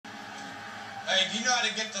Hey, do you know how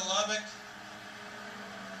to get to Lubbock?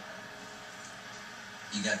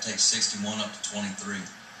 You got to take 61 up to 23.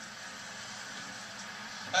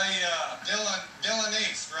 Hey, Dillon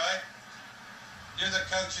East, right? You're the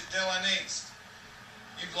coach at Dillon East.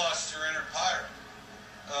 You've lost your inner pirate.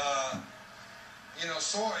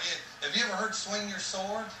 Sword. Have you ever heard swing your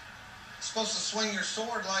sword? You're supposed to swing your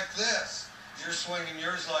sword like this. You're swinging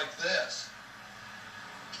yours like this.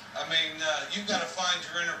 I mean, you've got to find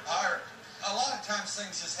your inner pirate. A lot of times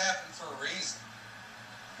things just happen for a reason.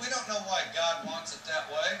 We don't know why God wants it that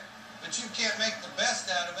way, but you can't make the best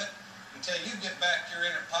out of it until you get back your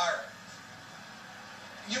inner pirate.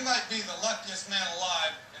 You might be the luckiest man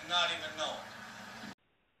alive and not even know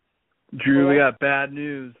it. Drew, we got bad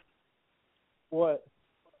news. What?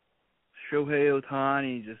 Shohei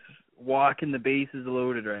Ohtani just walking the bases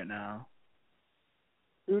loaded right now.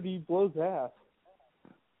 Dude, he blows ass.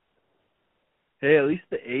 Hey, at least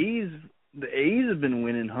the A's have been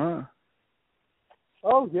winning, huh?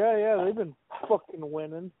 Oh, yeah, they've been fucking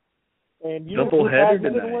winning. And you double know header who hasn't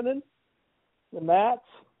been tonight. winning? The Mats.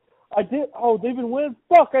 They've been winning.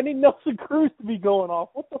 Fuck, I need Nelson Cruz to be going off.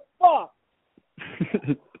 What the fuck?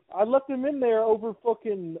 I left him in there over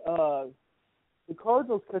fucking the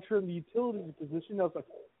Cardinals catcher in the utility position. I was like,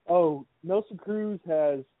 oh, Nelson Cruz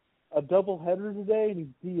has a doubleheader today and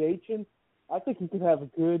he's DHing. I think he could have a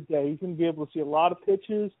good day. He's going to be able to see a lot of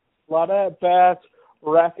pitches, a lot of at-bats,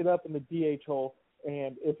 rack it up in the DH hole.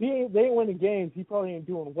 And if they ain't winning games, he probably ain't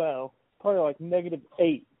doing well. Probably like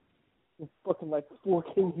 -8. It's fucking like 4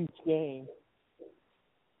 Ks each game.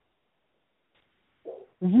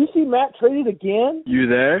 Did you see Matt traded again? You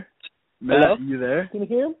there? Matt, Hello? you there? Can you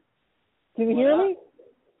hear him? Can you hear me?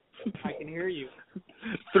 I can hear you.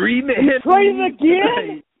 3-man. Traded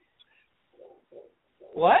again?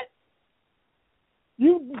 What?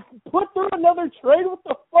 You put through another trade? What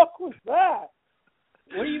the fuck was that?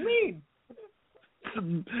 What do you mean?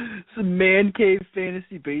 Some man cave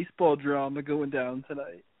fantasy baseball drama going down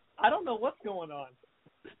tonight. I don't know what's going on.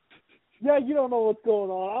 Yeah, you don't know what's going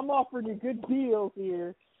on. I'm offering you good deals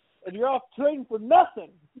here, and you're off trading for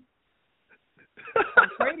nothing. I'm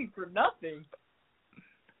trading for nothing.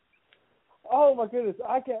 Oh my goodness,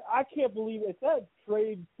 I can't believe it. If that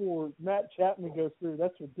trade for Matt Chapman goes through,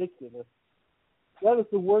 that's ridiculous. That is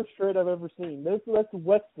the worst trade I've ever seen. That's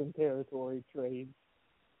Western territory trade.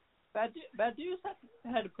 Badu's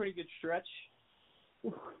had a pretty good stretch.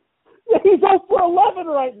 He's 0 for 11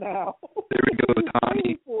 right now. There we go,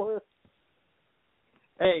 Tommy.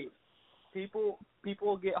 Hey, people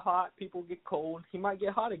will get hot, people get cold. He might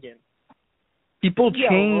get hot again. People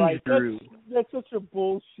change, right. Drew. That's such a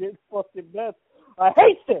bullshit fucking mess. I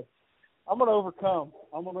hate this. I'm gonna overcome.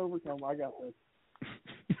 I got this.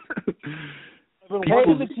 I've been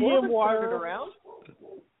working the GM wire.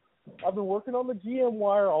 I've been working on the GM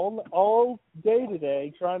wire all day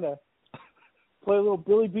today, trying to play a little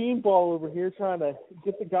Billy Bean ball over here, trying to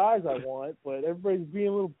get the guys I want. But everybody's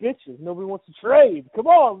being little bitches. Nobody wants to trade. Come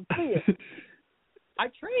on, let's see it. I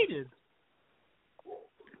traded.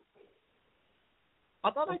 I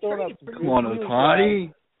thought I traded. Come on, Ohtani.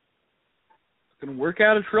 It's going to work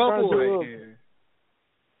out of trouble right here.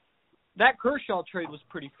 That Kershaw trade was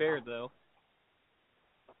pretty fair, though.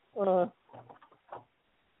 A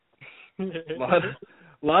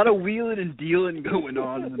lot of wheeling and dealing going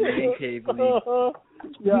on in the man cave league.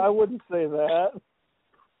 Yeah, I wouldn't say that.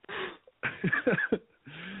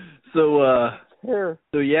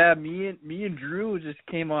 So yeah, me and Drew just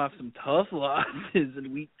came off some tough losses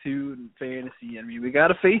in week 2 in fantasy. I mean, we got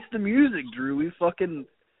to face the music, Drew.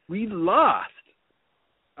 We lost.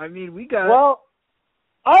 I mean, Well,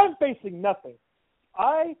 I'm facing nothing.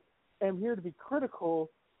 I am here to be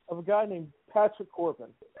critical of a guy named Patrick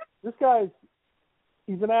Corbin. This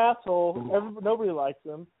he's an asshole. Nobody likes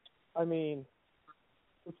him. I mean,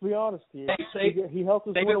 let's be honest here. He helped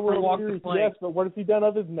us win a World Series, yes, but what has he done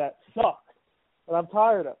other than that? Sucks. And I'm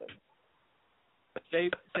tired of it.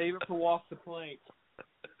 Save it for walk the plank.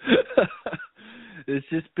 It's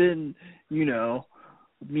just been,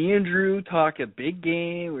 me and Drew talk a big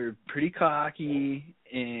game. We were pretty cocky,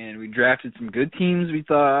 and we drafted some good teams, we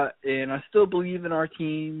thought. And I still believe in our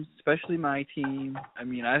teams, especially my team. I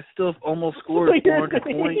mean, I still almost scored 400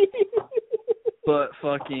 points. But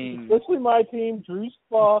fucking... Especially my team, Drew's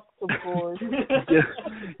fucked, of course.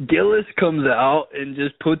 Gillis comes out and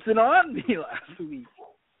just puts it on me last week.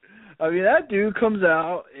 I mean, that dude comes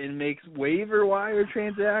out and makes waiver wire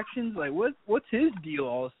transactions. Like, what's his deal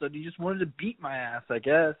all of a sudden? He just wanted to beat my ass, I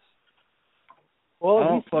guess. Well, I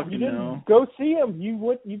don't fucking know. Go see him.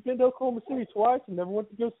 You've been to Oklahoma City twice and never went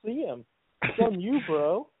to go see him. It's on you,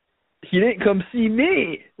 bro. He didn't come see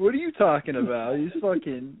me. What are you talking about? He's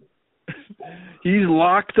fucking... He's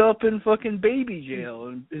locked up in fucking baby jail,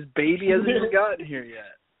 and his baby hasn't even gotten here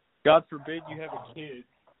yet. God forbid you have a kid.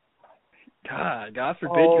 God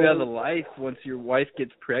forbid you have a life once your wife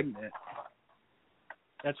gets pregnant.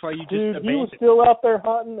 That's why you just Dude, he abandoned. was still out there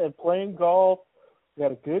hunting and playing golf. We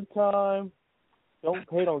had a good time. Don't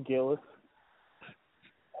hate on Gillis.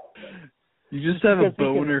 You just have a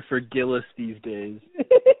boner for Gillis these days.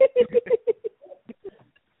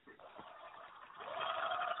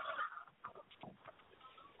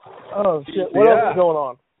 Oh shit! What else is going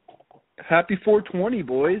on? Happy 420,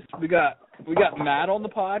 boys. We got Matt on the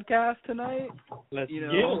podcast tonight. Let's you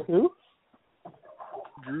get know, it. Who?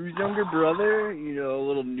 Drew's younger brother. You know, a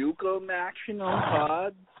little Nukem action on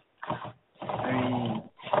pod. I mean,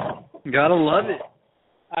 gotta love it.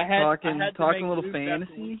 I had Talking to a make little moves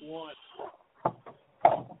fantasy. after week one.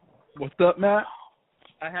 What's up, Matt?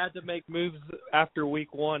 I had to make moves after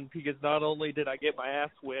week one because not only did I get my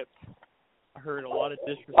ass whipped, I heard a lot of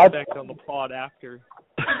disrespect on the pod after.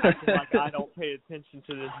 Like I don't pay attention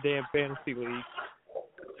to this damn fantasy league.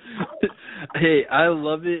 Hey, I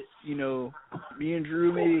love it. You know, me and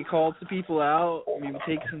Drew maybe called some people out, maybe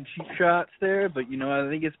take some cheap shots there, but you know, I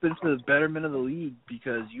think it's been for the betterment of the league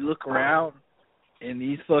because you look around and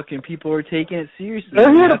these fucking people are taking it seriously.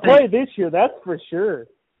 They're here to play this year, that's for sure.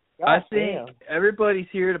 I think everybody's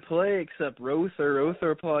here to play except Rother. Rother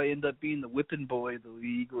will probably end up being the whipping boy of the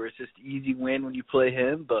league, where it's just easy win when you play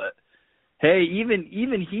him. But hey, even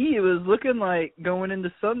he was looking like going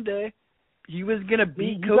into Sunday, he was gonna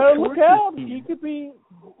beat you Coach gotta look out. Schwartz's team.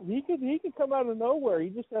 He could come out of nowhere. He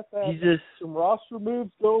just has to have He's just some roster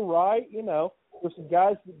moves go right. You know, there's some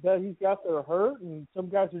guys that he's got that are hurt, and some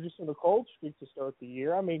guys are just in a cold streak to start the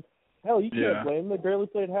year. I mean, hell, you can't blame them. They barely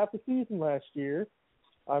played half the season last year.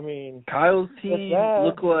 I mean, Kyle's team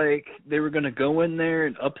looked like they were going to go in there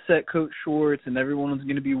and upset Coach Schwartz, and everyone was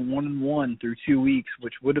going to be 1-1 through 2 weeks,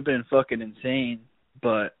 which would have been fucking insane.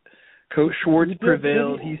 But Coach Schwartz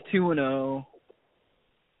prevailed. He's 2-0.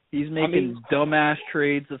 He's making dumbass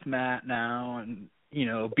trades with Matt now, and you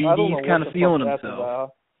know, BD's kind of feeling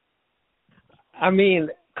himself. I mean,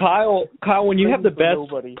 Kyle, when you have the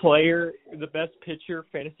best player, the best pitcher,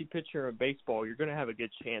 fantasy pitcher in baseball, you're going to have a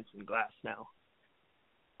good chance in Glass now.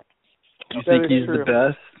 You think he's the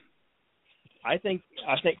best? I think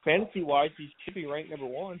fantasy-wise, he should be ranked number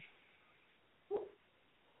one.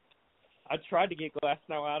 I tried to get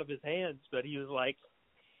Glasnow out of his hands, but he was like,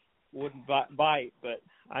 wouldn't bite, but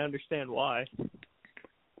I understand why.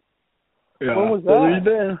 Yeah. When was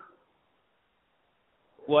that?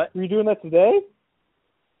 What? Were you doing that today?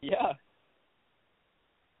 Yeah.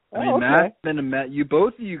 I mean, Matt,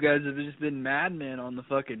 both of you guys have just been madmen on the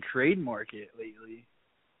fucking trade market lately.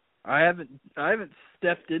 I haven't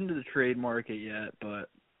stepped into the trade market yet, but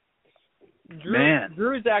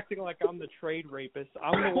Drew's acting like I'm the trade rapist.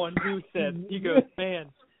 I'm the one who said, he goes,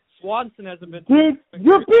 man, Swanson hasn't been... Dude,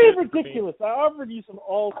 you're being ridiculous. I offered you some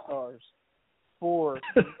all-stars for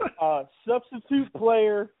a substitute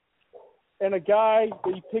player and a guy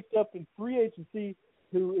that you picked up in free agency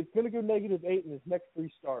who is going to go -8 in his next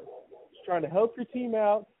 3 starts. Just trying to help your team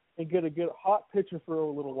out and get a good hot pitcher for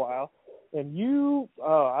a little while. And you,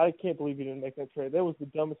 I can't believe you didn't make that trade. That was the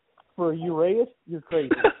dumbest. For Urias, you're crazy.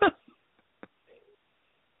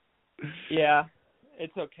 Yeah,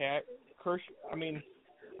 it's okay.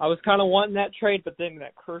 I was kind of wanting that trade, but then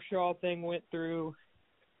that Kershaw thing went through.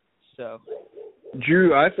 So,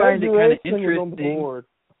 Drew, I find it kind of interesting.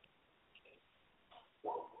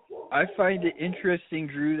 I find it interesting,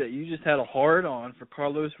 Drew, that you just had a hard-on for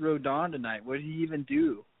Carlos Rodon tonight. What did he even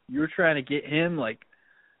do? You were trying to get him, like,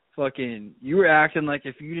 you were acting like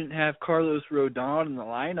if you didn't have Carlos Rodon in the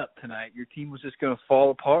lineup tonight, your team was just going to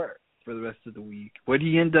fall apart for the rest of the week. What did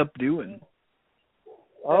he end up doing?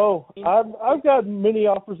 Oh, I've got many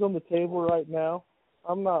offers on the table right now.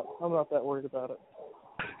 I'm not that worried about it.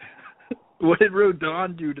 What did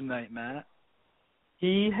Rodon do tonight, Matt?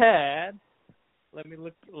 He had. Let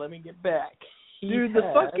me get back. The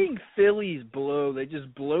fucking Phillies blow. They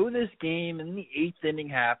just blow this game, and the 8th inning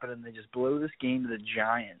happened, and they just blow this game to the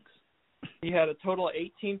Giants. He had a total of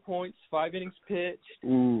 18 points, 5 innings pitched.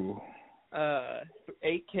 Ooh.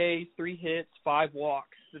 8 Ks, 3 hits, 5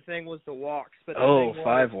 walks. The thing was the walks. But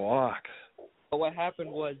 5 walks. But what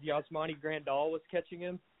happened was Yasmani Grandal was catching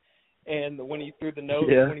him, and when he threw the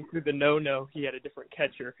no, he had a different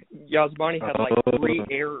catcher. Yasmani had 3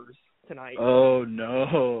 errors tonight. Oh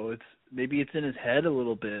no! Maybe it's in his head a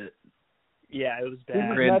little bit. Yeah, it was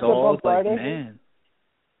bad. Grandal's like, man.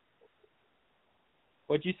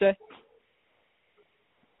 What'd you say?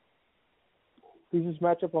 Who's his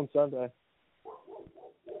matchup on Sunday?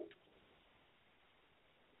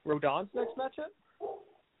 Rodon's next matchup?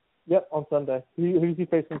 Yep, on Sunday. Who's he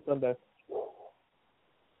facing Sunday?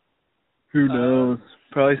 Who knows?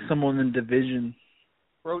 Probably someone in division.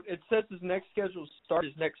 It says his next scheduled start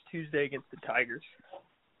is next Tuesday against the Tigers.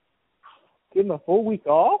 Getting a full week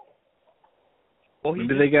off? Well, he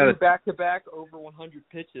Maybe just they got threw back-to-back over 100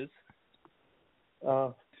 pitches.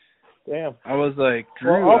 Damn. I was like,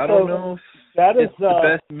 Drew, Well, also, I don't know if that is it's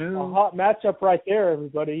the best a move. hot matchup right there,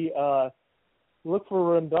 everybody. Look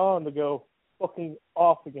for Rondon to go fucking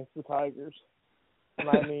off against the Tigers. And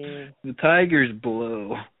I mean, the Tigers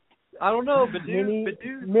blow. I don't know, but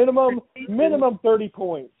minimum 30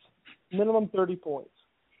 points. Minimum 30 points.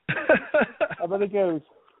 I bet he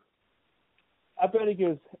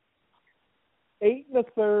goes 8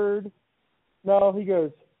 1/3. No, he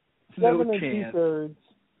goes 7 2/3.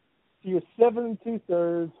 He was 7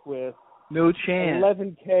 2/3 with no chance.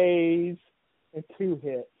 11 Ks and 2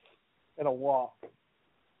 hits and a walk.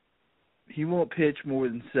 He won't pitch more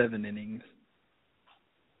than 7 innings.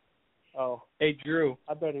 Oh, hey, Drew.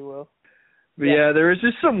 I bet he will. But yeah, there was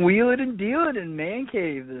just some wheeling and dealing in Man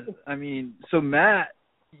Cave. I mean, so Matt,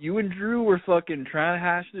 you and Drew were fucking trying to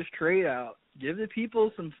hash this trade out. Give the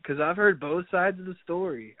people some, because I've heard both sides of the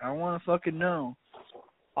story. I want to fucking know.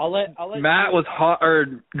 I'll let Matt was hot,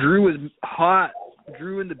 or Drew was hot.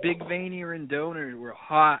 Drew and the Big Veiny Rendoners were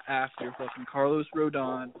hot after fucking Carlos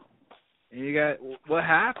Rodon. And you got, what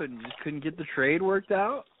happened? You just couldn't get the trade worked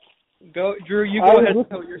out? Go, Drew, you go ahead and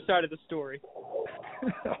tell your side of the story.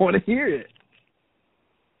 I want to hear it.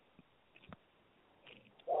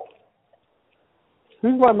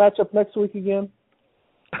 Who's my matchup next week again?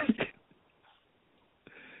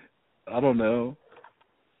 I don't know.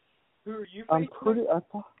 Who are you?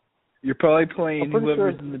 You're probably playing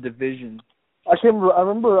whoever's sure. in the division. I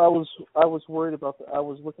remember I was worried about that. I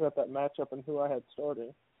was looking at that matchup and who I had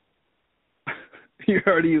starting. You're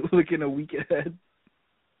already looking a week ahead.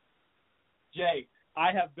 Jay,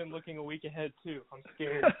 I have been looking a week ahead too. I'm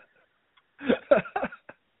scared.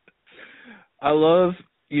 I love,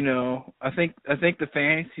 I think the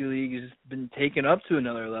fantasy league has been taken up to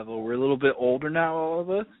another level. We're a little bit older now, all of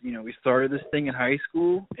us. We started this thing in high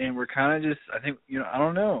school, and we're kind of just, I think, I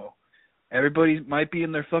don't know. Everybody might be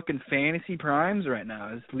in their fucking fantasy primes right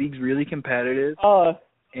now. This league's really competitive.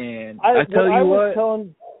 And I tell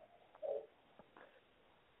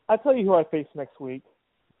you who I face next week.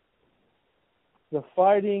 The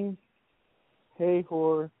Fighting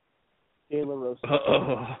Hey-Hor De La Rosa.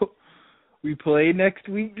 Uh-oh. We play next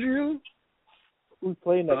week, Drew? We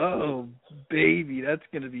play next week. Oh, baby, that's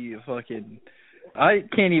going to be a fucking... I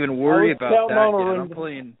can't even worry about that yet. I'm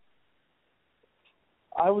playing...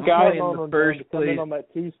 I was guy counting in the first to come in place on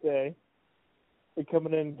that Tuesday and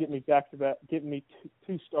coming in and get me back-to-back, getting me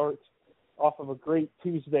two starts off of a great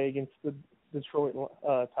Tuesday against the Detroit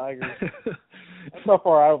Tigers. That's how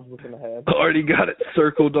far I was looking ahead. Already got it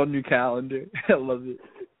circled on your calendar. I love it.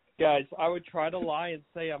 Guys, I would try to lie and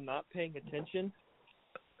say I'm not paying attention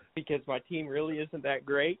because my team really isn't that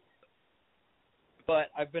great.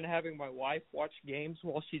 But I've been having my wife watch games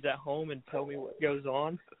while she's at home and tell me what goes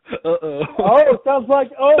on. Uh-oh. Oh, it sounds like,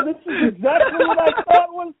 this is exactly what I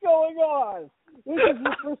thought was going on. This is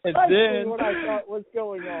precisely what I thought was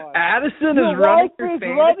going on. Addison is running your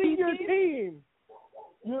fantasy team.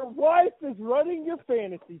 Your wife is running your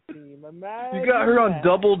fantasy team. Imagine you got her on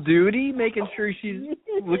double duty, making sure she's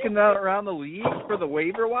looking out around the league for the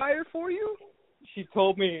waiver wire for you? She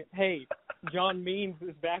told me, hey, John Means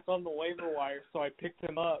is back on the waiver wire, so I picked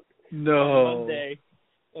him up on Monday,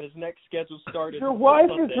 and his next schedule started. Your wife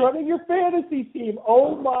Sunday. is running your fantasy team.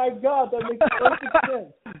 Oh, my God, that makes perfect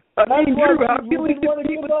sense. I mean, Drew, how can we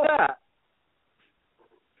compete with that?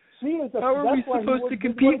 How are we supposed to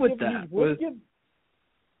compete with that?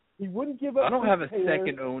 He wouldn't give up. I don't have a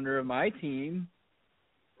second owner of my team.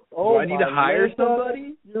 Do I need to hire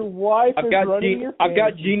somebody? Your wife is running your fantasy I've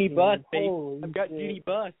got Jeannie team. Buss, baby. Holy I've got shit. Jeannie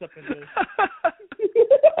Buss up in this.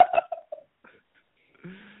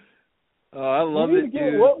 Oh, I love it,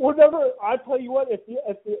 dude. I tell you what,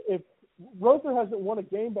 if Roser hasn't won a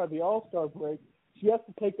game by the All-Star break, she has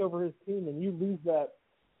to take over his team, and you lose that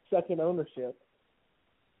second ownership.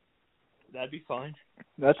 That'd be fine.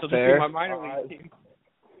 That's so fair. My minor league team.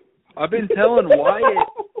 I've been telling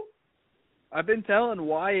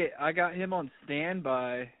Wyatt I got him on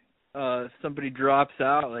standby. Somebody drops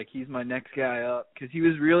out, like he's my next guy up, because he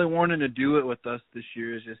was really wanting to do it with us this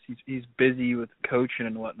year. It's just he's busy with coaching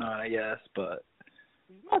and whatnot, I guess. But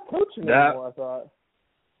he's not coaching anymore, I thought.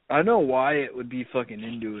 I know Wyatt would be fucking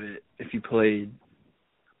into it if he played.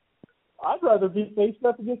 I'd rather be faced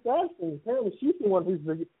up against Ashley. Apparently, she's the one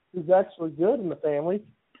who's actually good in the family.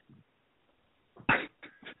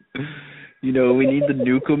 You know, we need the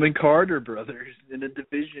Newcomb and Carter brothers in a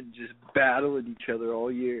division just battling each other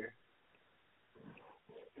all year.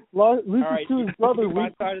 Loses right, to his brother my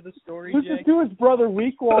week. side of the story, Loses Jay. to his brother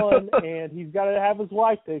week 1, and he's got to have his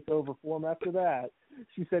wife take over for him after that.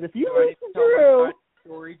 She said, "If you lose to Drew."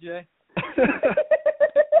 Story, Jay.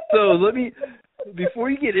 So let me, before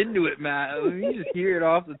you get into it, Matt, let me just hear it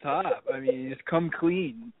off the top. I mean, just come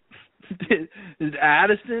clean. Is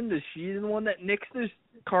Addison, is she the one that nixed this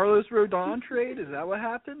Carlos Rodon trade? Is that what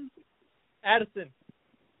happened? Addison.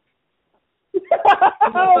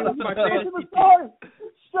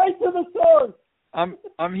 Straight to the source.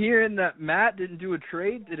 I'm hearing that Matt didn't do a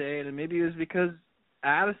trade today, and maybe it was because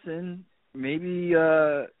Addison, maybe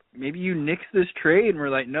you nixed this trade, and we're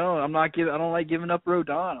like, no, I don't like giving up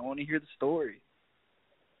Rodon. I want to hear the story.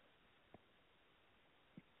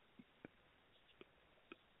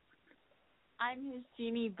 I'm his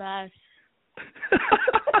Jeannie Buss.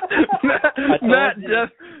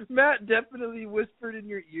 Matt definitely whispered in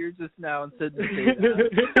your ear just now and said to say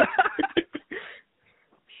that.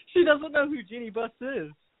 She doesn't know who Jeannie Buss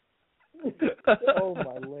is. Oh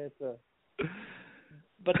my Lanta.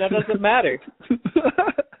 But that doesn't matter.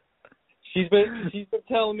 She's been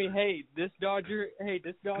telling me, hey, this Dodger's going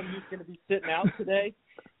to be sitting out today.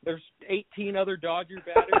 There's 18 other Dodger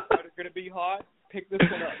batters that are going to be hot. Pick this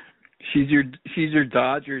one up. She's your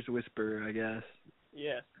Dodgers whisperer, I guess.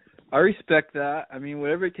 Yes. I respect that. I mean,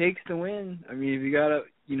 whatever it takes to win. I mean, if you gotta,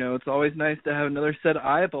 it's always nice to have another set of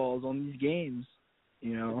eyeballs on these games.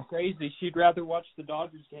 It's crazy. She'd rather watch the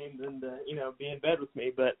Dodgers game than to, be in bed with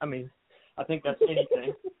me. But I mean, I think that's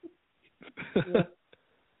anything.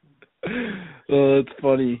 Oh, that's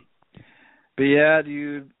funny. But yeah,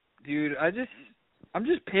 dude, I'm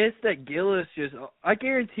just pissed that Gillis I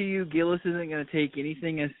guarantee you Gillis isn't going to take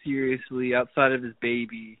anything as seriously outside of his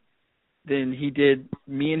baby than he did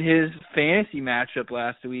me and his fantasy matchup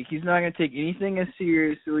last week. He's not going to take anything as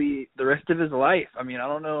seriously the rest of his life. I mean, I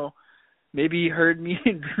don't know. Maybe he heard me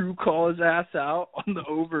and Drew call his ass out on the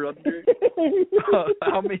over-under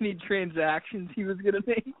how many transactions he was going to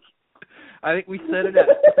make. I think we set it at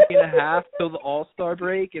 3.5 till the All-Star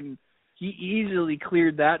break, and he easily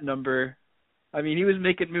cleared that number. I mean, he was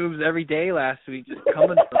making moves every day last week, just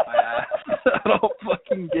coming for my ass. I don't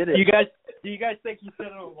fucking get it. Do you guys think he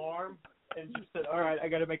set an alarm and just said, all right, I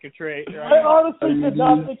got to make a trade? Right? I honestly did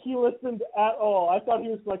not think he listened at all. I thought he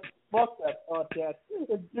was like, fuck that podcast,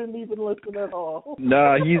 and didn't even listen at all.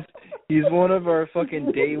 Nah, he's one of our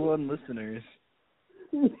fucking day one listeners.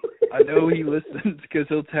 I know he listens because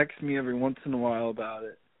he'll text me every once in a while about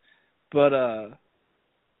it. But,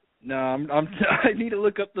 no, I need to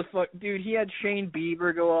look up the dude. He had Shane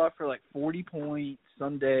Bieber go off for like 40 points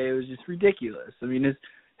Sunday. It was just ridiculous. I mean,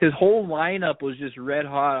 his whole lineup was just red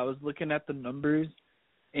hot. I was looking at the numbers,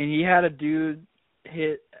 and he had a dude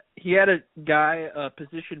hit. He had a guy, a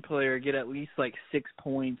position player, get at least like 6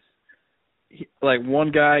 points. Like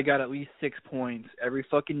one guy got at least 6 points every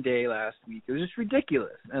fucking day last week. It was just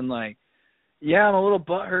ridiculous. And like, yeah, I'm a little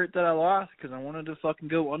butthurt that I lost because I wanted to fucking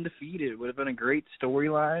go undefeated. It would have been a great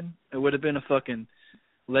storyline. It would have been a fucking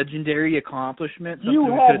legendary accomplishment.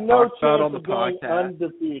 You had no chance of going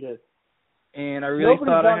undefeated. And I really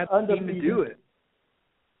thought I had the team to do it.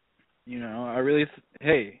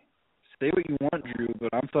 Hey, say what you want, Drew,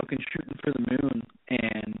 but I'm fucking shooting for the moon.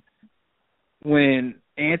 And when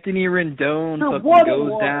Anthony Rendon fucking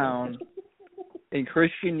goes down and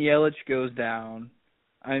Christian Yelich goes down,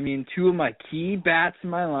 I mean, two of my key bats in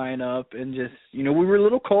my lineup, and just, we were a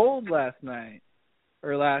little cold last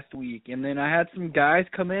week, and then I had some guys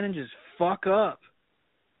come in and just fuck up.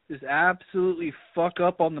 Just absolutely fuck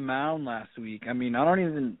up on the mound last week. I mean,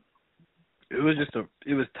 it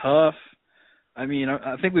was tough. I mean,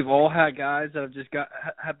 I think we've all had guys that have just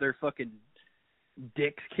had their fucking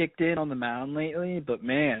dicks kicked in on the mound lately, but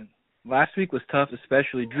man, last week was tough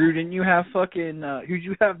especially. Drew, didn't you have fucking, who'd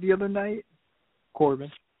you have the other night?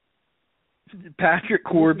 Corbin. Patrick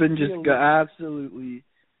Corbin just got absolutely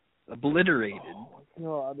obliterated. Oh,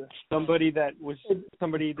 God. Somebody that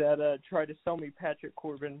tried to sell me Patrick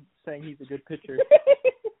Corbin, saying he's a good pitcher.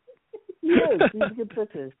 He is. He's a good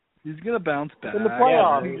pitcher. He's gonna bounce back in the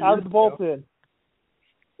playoffs out of the bullpen.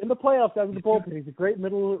 In the playoffs out of the bullpen, he's a great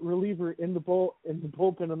middle reliever in the bullpen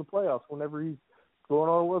in the playoffs. Whenever he's going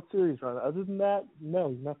on a World Series run. Other than that, no,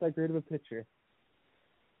 he's not that great of a pitcher.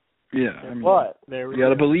 Yeah, I mean, but you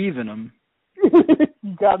gotta believe in him.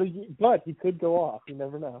 But he could go off. You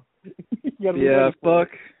never know. Yeah,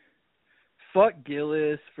 fuck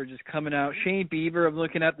Gillis for just coming out. Shane Bieber, I'm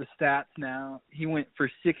looking at the stats now. He went for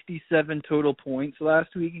 67 total points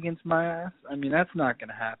last week against my ass. I mean, that's not going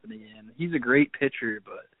to happen again. He's a great pitcher,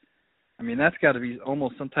 but, I mean, that's got to be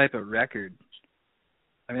almost some type of record.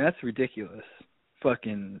 I mean, that's ridiculous.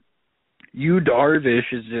 Fucking Yu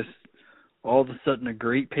Darvish is just all of a sudden a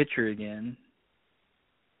great pitcher again.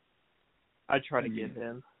 I'd try to get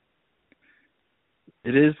him.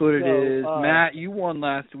 It is what it is. Matt, you won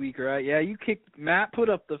last week, right? Yeah, Matt put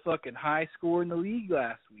up the fucking high score in the league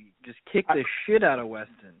last week. Just kicked the shit out of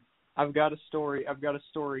Weston. I've got a story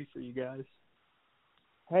for you guys.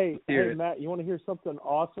 Hey, Matt, you want to hear something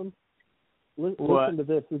awesome? What? Listen to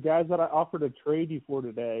this. The guys that I offered to trade you for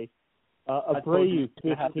today, Abreu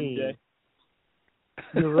 15,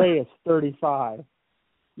 Urias 35,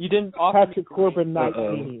 you didn't offer Patrick Corbin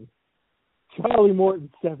 19, Charlie Morton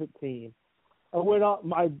 17. I went off.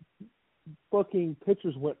 My fucking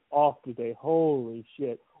pitchers went off today. Holy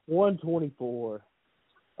shit, 124.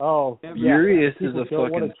 Oh, Urias is a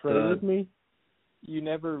don't want fucking to trade with me. You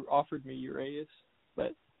never offered me Urias,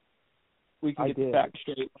 but we can I get did. the facts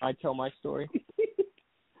straight when I tell my story.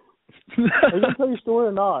 Are you gonna tell your story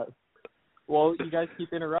or not? Well, you guys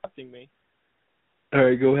keep interrupting me. All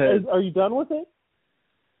right, go ahead. Are you done with it?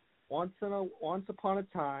 Once upon a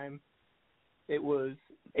time, it was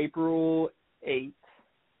April 8th,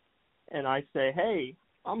 and I say, hey,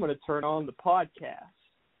 I'm going to turn on the podcast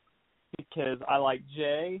because I like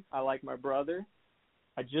Jay, I like my brother.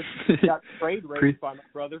 I just got trade raped by my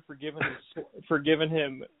brother for giving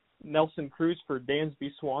him Nelson Cruz for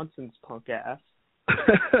Dansby Swanson's punk ass.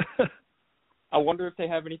 I wonder if they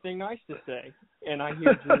have anything nice to say. And I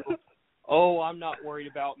hear Drew, oh, I'm not worried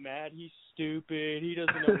about Matt. He's stupid. He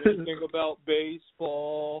doesn't know anything about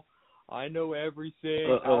baseball. I know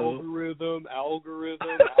everything. Algorithm.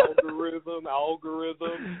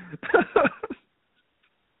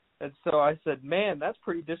 And so I said, man, that's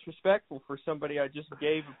pretty disrespectful for somebody I just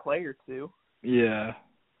gave a player to. Yeah.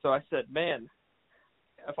 So I said, man,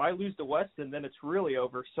 if I lose to Weston, then it's really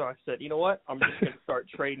over. So I said, you know what? I'm just going to start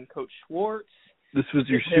trading Coach Schwartz. This was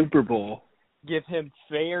your Super Bowl. Give him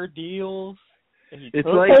fair deals. And it's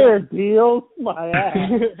like fair deals? My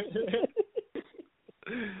ass.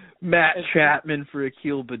 Matt Chapman for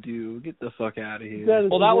Akil Baddoo. Get the fuck out of here. That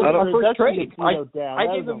was our first trade. I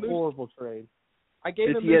gave him a horrible trade.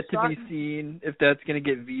 It's yet to be seen if that's going to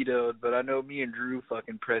get vetoed, but I know me and Drew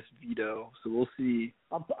fucking pressed veto, so we'll see.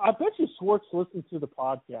 I bet you Schwartz listens to the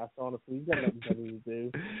podcast, honestly. He's got nothing to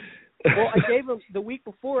do. Well, I gave him, the week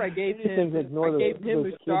before, I gave him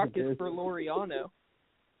Moustakas for Laureano.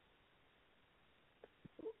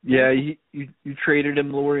 Yeah, you traded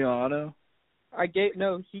him Laureano?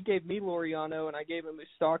 He gave me Laureano, and I gave him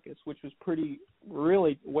Moustakas, which was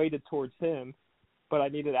really weighted towards him, but I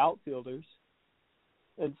needed outfielders.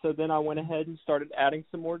 And so then I went ahead and started adding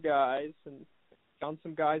some more guys and found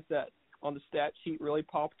some guys that on the stat sheet really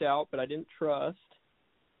popped out, but I didn't trust.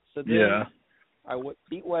 So then I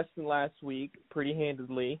beat Weston last week pretty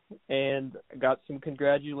handedly and got some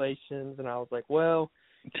congratulations, and I was like, well.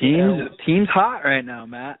 Team's hot right now,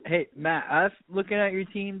 Matt. Hey, Matt, I'm looking at your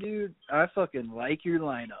team, dude. I fucking like your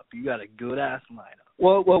lineup. You got a good-ass lineup.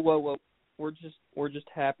 Whoa. We're just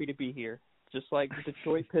happy to be here, just like the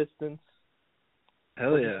Detroit Pistons.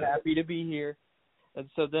 Hell yeah. Just happy to be here. And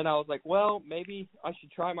so then I was like, well, maybe I should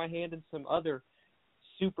try my hand in some other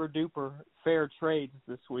super-duper fair trades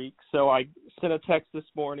this week. So I sent a text this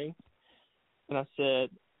morning, and I said,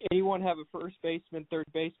 anyone have a first baseman, third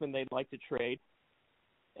baseman they'd like to trade?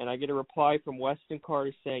 And I get a reply from Weston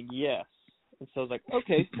Carter saying yes. And so I was like,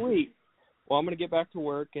 okay, sweet. Well, I'm going to get back to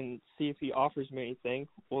work and see if he offers me anything.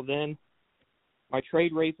 Well, then my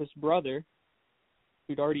trade rapist brother,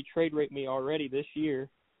 who'd already trade raped me already this year,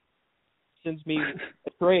 sends me a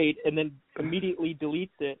trade and then immediately deletes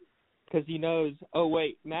it because he knows, oh,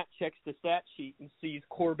 wait, Matt checks the stat sheet and sees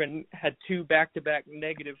Corbin had 2 back-to-back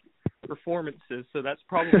negative performances, so that's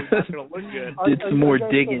probably not going to look good. Did some more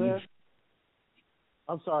digging.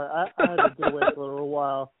 I'm sorry, I had to get away for a little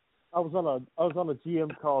while. I was on a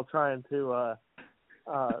GM call trying to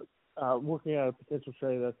working out a potential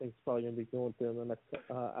trade that I think is probably going to be going through in the next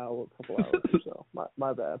couple hours or so.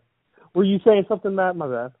 My bad. Were you saying something, Matt? My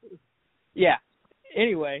bad. Yeah.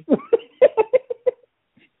 Anyway,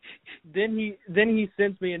 then he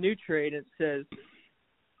sends me a new trade and says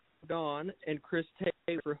Don and Chris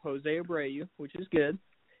Taylor for Jose Abreu, which is good.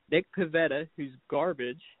 Nick Pivetta, who's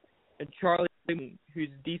garbage, and Charlie, who's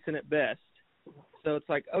decent at best. So it's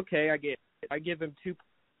like, okay, I give him 2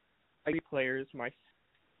 players. My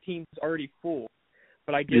team's already full,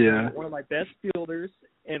 but I give him one of my best fielders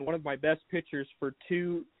and one of my best pitchers for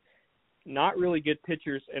 2 not really good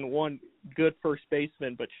pitchers and one good first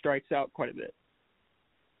baseman, but strikes out quite a bit.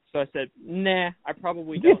 So I said, nah, I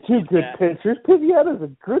probably You don't get two need good that. pitchers. Pivetta's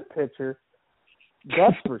a good pitcher.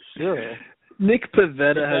 That's for sure. Nick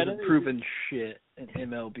Pivetta Pivetta hasn't proven shit in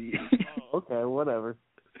MLB. Oh, okay, whatever.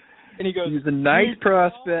 And he goes, He's a nice "Dude,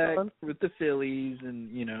 prospect with the Phillies,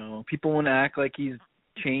 and, you know, people want to act like he's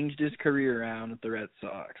changed his career around with the Red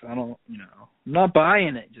Sox. I don't, you know, I'm not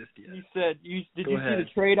buying it just yet. He said, did Go you see ahead. the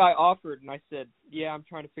trade I offered? And I said, yeah, I'm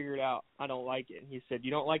trying to figure it out. I don't like it. And he said,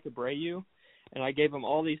 you don't like Abreu? And I gave him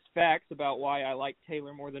all these facts about why I like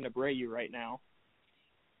Taylor more than Abreu right now.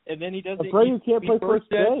 And then he doesn't. Abreu can't he play first first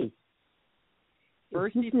says- base.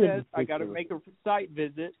 First he says, I got to make a site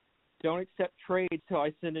visit. Don't accept trades till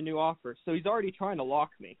I send a new offer. So he's already trying to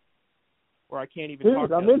lock me, where I can't even talk Dude,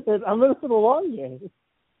 to him. I'm in it for the long game.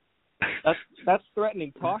 That's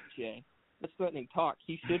threatening talk, Jay. That's threatening talk.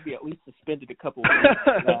 He should be at least suspended a couple weeks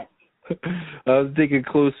for that. I was taking a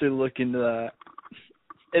closer look into that.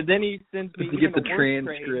 And then he sends me To get the even a worse trade,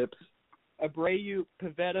 transcripts. Abreu,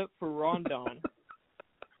 Pivetta for Rondon.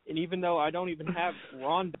 And even though I don't even have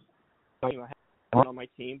Rondon, I have him on my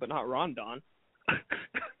team, but not Rondon.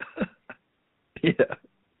 Yeah.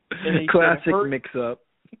 And he Classic said, mix-up.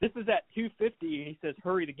 This is at 2:50, and he says,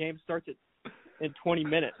 hurry, the game starts in 20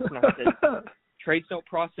 minutes. And I said, trades don't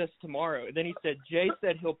process tomorrow. And then he said, Jay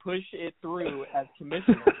said he'll push it through as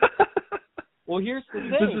commissioner. Well, here's the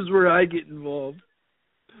thing. This is where I get involved.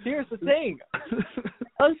 Here's the thing.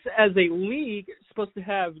 Us as a league are supposed to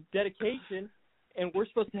have dedication, and we're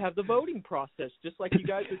supposed to have the voting process, just like you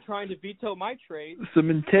guys are trying to veto my trade. Some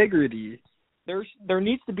integrity. There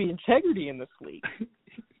needs to be integrity in this league.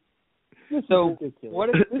 This So is ridiculous. what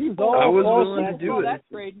if This is people I was all willing to do saw it. that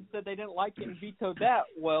trade and said they didn't like it and vetoed that?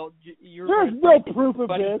 Well, you're There's gonna no try to proof get of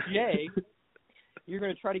buddy this. Jay. You're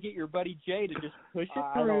going to try to get your buddy Jay to just push it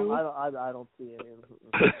I through. don't see any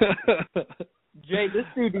of it. Jay, this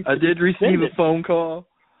dude needs I to be did receive suspended. a phone call.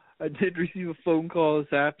 I did receive a phone call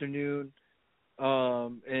this afternoon,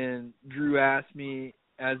 and Drew asked me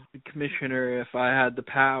as the commissioner if I had the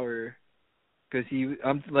power, because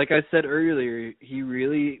like I said earlier, he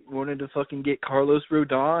really wanted to fucking get Carlos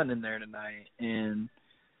Rodon in there tonight, and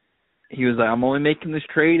he was like, I'm only making this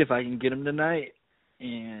trade if I can get him tonight,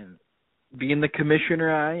 and being the commissioner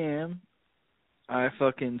I am, I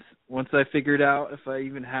fucking, once I figured out if I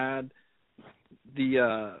even had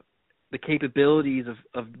the capabilities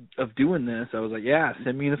of doing this, I was like, yeah,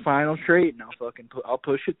 send me the final trade and I'll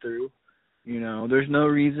push it through. You know, there's no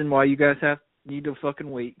reason why you guys need to fucking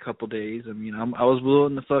wait a couple days. I mean, I was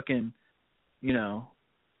willing to fucking, you know,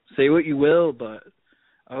 say what you will, but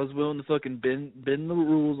I was willing to fucking bend the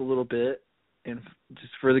rules a little bit, and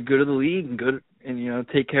just for the good of the league and you know,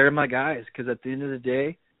 take care of my guys, because at the end of the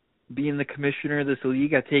day, being the commissioner of this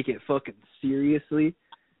league, I take it fucking seriously,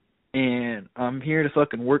 and I'm here to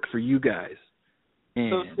fucking work for you guys.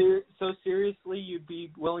 And So seriously, you'd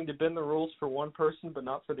be willing to bend the rules for one person but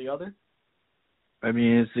not for the other? I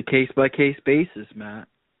mean, it's a case-by-case basis, Matt.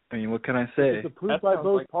 I mean, what can I say? It's approved by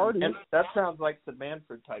both parties. That sounds like the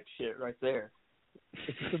Manfred type shit right there.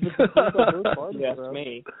 It's approved by both parties, Yes, bro.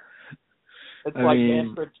 me. It's I like mean,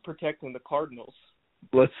 Manfred's protecting the Cardinals.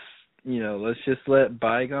 Let's just let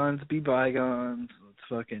bygones be bygones. Let's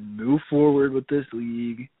fucking move forward with this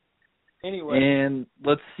league. Anyway. And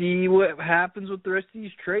let's see what happens with the rest of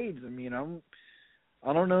these trades. I mean,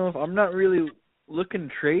 I don't know if I'm not really looking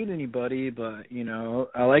to trade anybody, but, you know,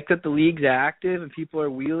 I like that the league's active and people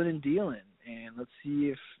are wheeling and dealing. And let's see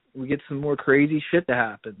if we get some more crazy shit to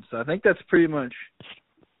happen. So I think that's pretty much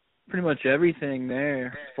everything there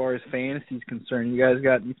as far as fantasy is concerned. You guys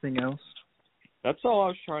got anything else? That's all I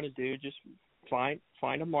was trying to do, just find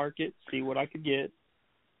a market, see what I could get.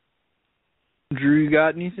 Drew, you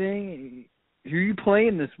got anything? Who are you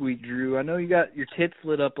playing this week, Drew? I know you got your tits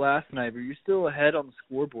lit up last night, but you're still ahead on the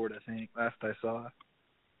scoreboard, I think, last I saw.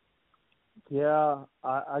 Yeah,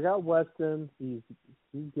 I got Weston. He's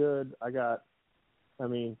good.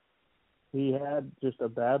 He had just a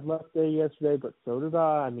bad left day yesterday, but so did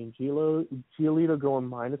I. I mean, Giolito going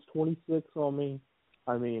minus 26 on me.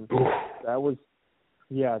 I mean, that was,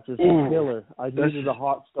 just a killer. I needed a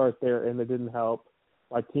hot start there, and it didn't help.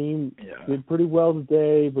 My team did pretty well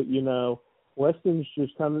today, but, you know, Weston's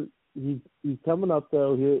just kind of, he's coming up,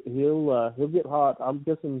 though. He'll get hot. I'm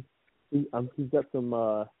guessing he's got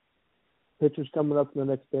some pitchers coming up in the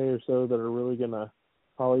next day or so that are really going to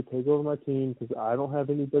probably take over my team, because I don't have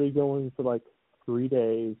anybody going for like 3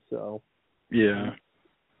 days. So yeah,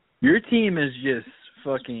 your team is just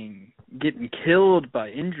fucking getting killed by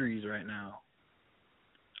injuries right now.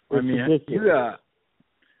 It's ridiculous. You got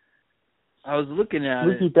I was looking at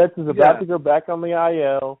Mookie it. Betts is about to go back on the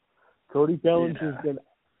IL. Cody Bellinger's Yeah. been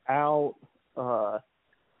out.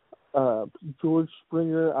 George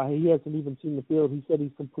Springer, he hasn't even seen the field. He said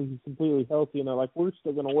he's completely healthy, and they're like, we're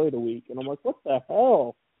still going to wait a week. And I'm like, what the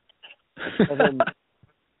hell?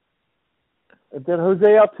 And then Jose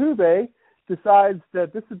Altuve decides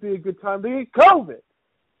that this would be a good time to get COVID.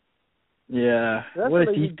 Yeah. That's What is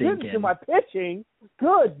what he he's getting thinking? to my pitching.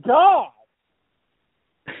 Good God.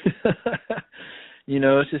 You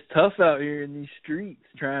know, it's just tough out here in these streets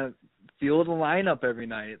trying to field a lineup every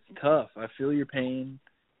night. It's tough. I feel your pain.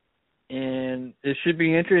 And it should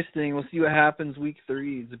be interesting. We'll see what happens week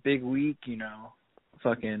 3. It's a big week, you know.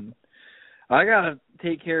 I got to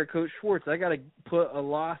take care of Coach Schwartz. I got to put a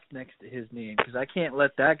loss next to his name because I can't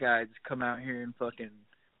let that guy just come out here and fucking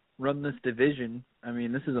run this division. I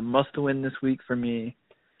mean, this is a must-win this week for me.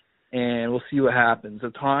 And we'll see what happens.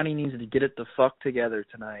 Ohtani needs to get it the fuck together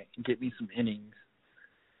tonight and get me some innings.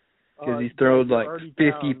 Because he's thrown like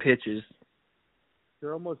 50 pitches.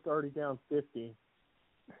 They're almost already down 50.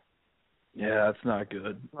 Yeah, that's not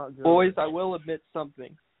good. Not good. Boys, I will admit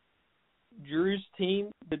something. Drew's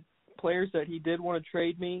team, the players that he did want to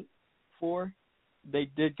trade me for, they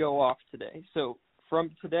did go off today. So from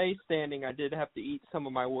today's standing, I did have to eat some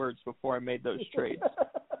of my words before I made those trades.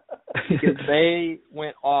 Because they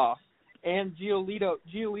went off. And Giolito,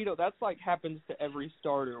 that's like happens to every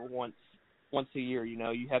starter once a year, you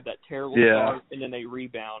know. You have that terrible start and then they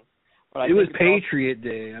rebound. But it was Patriot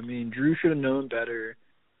Day. I mean, Drew should have known better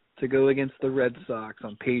to go against the Red Sox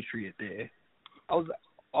on Patriot Day. I was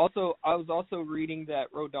also reading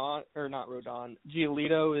that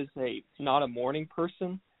Giolito is not a morning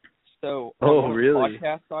person. So on really? the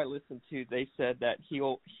podcast I listened to, they said that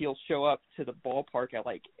he'll show up to the ballpark at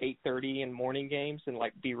like 8:30 in morning games and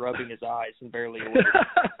like be rubbing his eyes and barely awake.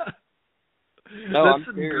 No, that's I'm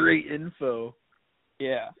some serious. great info.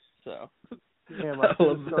 Yeah, so. Yeah, I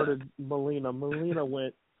should have started Molina. Molina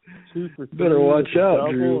went 2 for 3. Better watch with a out,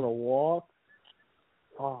 double Drew. and a walk.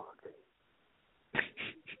 Fuck.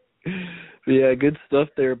 But yeah, good stuff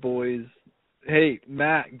there, boys. Hey,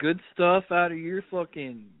 Matt, good stuff out of your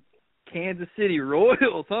fucking Kansas City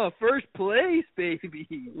Royals, huh? First place,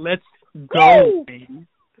 baby. Let's go, baby.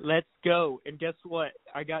 Let's go. And guess what?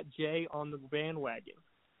 I got Jay on the bandwagon.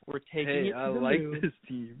 We're taking it to the moon. I like this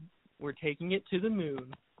team. We're taking it to the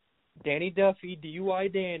moon. Danny Duffy,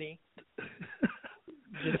 DUI Danny,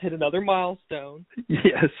 just hit another milestone.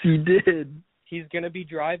 Yes, he did. He's gonna be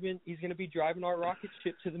driving our rocket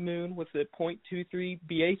ship to the moon with a .23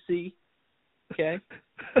 BAC. Okay?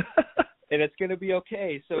 And it's gonna be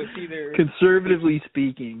okay. So it's either conservatively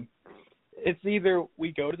speaking. It's either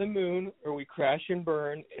we go to the moon or we crash and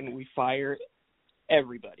burn and we fire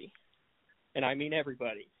everybody. And I mean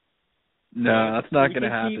everybody. No, that's not gonna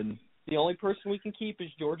happen. The only person we can keep is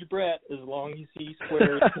George Brett as long as he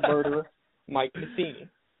squares the murderer Mike Matheny.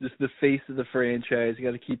 Just the face of the franchise. You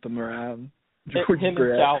got to keep him around. George Him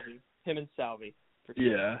Brett. and Salvi.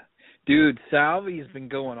 Yeah. Dude, Salvi's been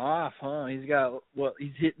going off, huh? He's got,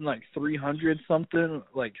 he's hitting like 300 something,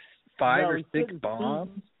 like 5 or 6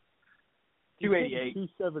 bombs. 288.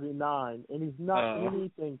 279, and he's not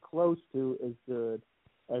anything close to as good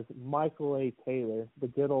as Michael A. Taylor, the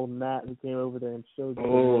good old Matt who came over there and showed you.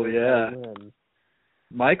 Oh, yeah.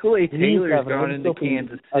 Michael A. Taylor's gone into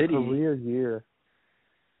Kansas City. A career year.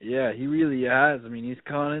 Yeah, he really has. I mean, he's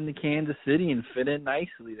gone into Kansas City and fit in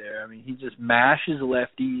nicely there. I mean, he just mashes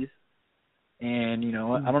lefties. And, you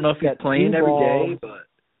know, I don't know if he's playing every day, but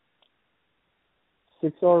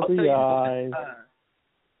 6 RBIs.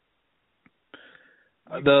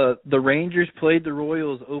 The Rangers played the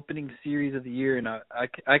Royals opening series of the year, and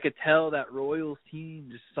I could tell that Royals team,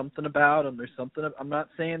 just something about them. There's something. I'm not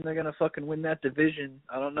saying they're gonna fucking win that division.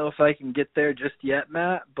 I don't know if I can get there just yet,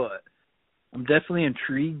 Matt, but I'm definitely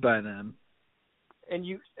intrigued by them. And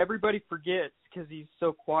everybody forgets because he's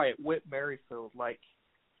so quiet. Whit Merrifield, like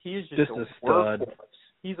he is just a stud. Workhorse.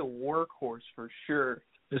 He's a workhorse for sure.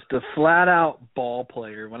 Just a flat out ball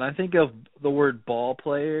player. When I think of the word ball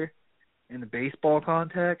player in the baseball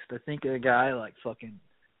context, I think of a guy like fucking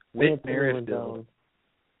Whit Merrifield.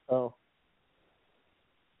 Oh.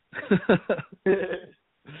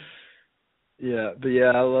 Yeah, but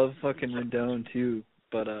yeah, I love fucking Rendon too.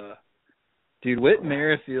 But dude, Whit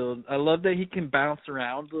Merrifield, I love that he can bounce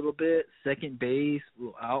around a little bit, second base, a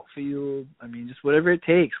little outfield. I mean, just whatever it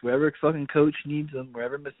takes, wherever fucking coach needs him,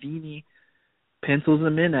 wherever Matheny pencils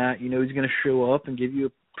him in at, you know he's gonna show up and give you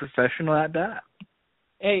a professional at bat.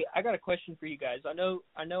 Hey, I got a question for you guys. I know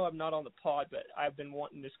I'm not on the pod, but I've been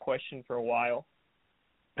wanting this question for a while.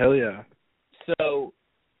 Hell yeah. So,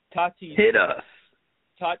 Tatis hit us.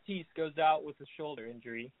 Tatis goes out with a shoulder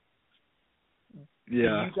injury,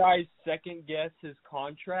 Yeah. do you guys second guess his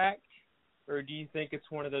contract, or do you think it's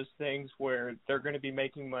one of those things where they're going to be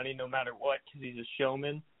making money no matter what because he's a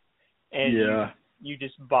showman, and you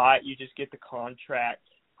just get the contract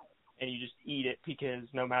and you just eat it because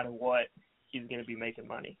no matter what he's going to be making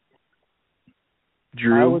money?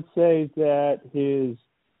 Drew? I would say that his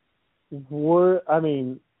worst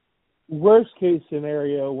case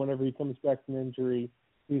scenario, whenever he comes back from injury,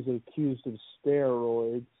 he's accused of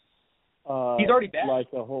steroids. He's already back.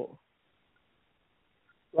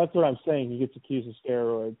 That's what I'm saying. He gets accused of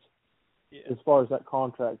steroids. Yeah. As far as that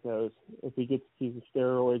contract goes, if he gets accused of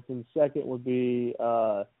steroids, and second would be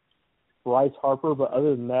Bryce Harper. But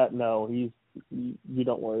other than that, no, you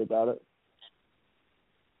don't worry about it.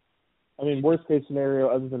 I mean, worst case scenario,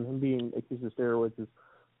 other than him being accused of steroids, is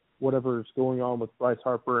whatever's going on with Bryce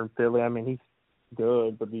Harper and Philly. I mean, he's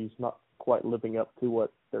good, but he's not quite living up to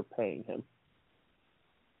what they're paying him.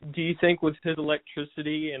 Do you think with his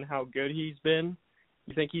electricity and how good he's been,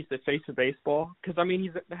 you think he's the face of baseball? Because, I mean, he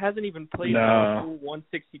hasn't even played a full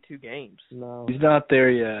 162 games. No. He's not there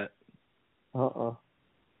yet. So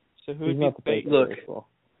who's not the face of baseball?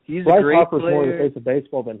 He's Bryce a great Harper's player. more the face of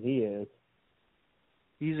baseball than he is.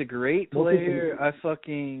 He's a great player. I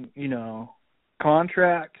fucking,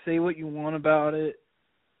 contract, say what you want about it.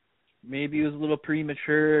 Maybe it was a little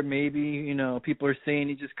premature. Maybe, people are saying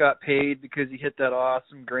he just got paid because he hit that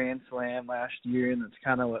awesome grand slam last year, and that's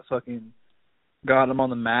kind of what fucking got him on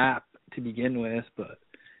the map to begin with. But,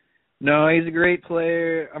 no, he's a great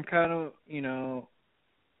player. I'm kind of,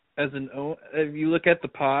 if you look at the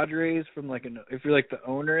Padres from if you're like the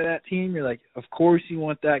owner of that team, you're like, of course you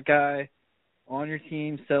want that guy on your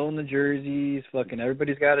team selling the jerseys. Fucking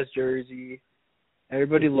everybody's got his jersey.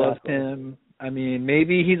 Everybody loves him. I mean,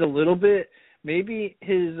 maybe he's a little bit, maybe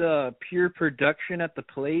his pure production at the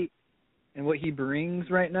plate and what he brings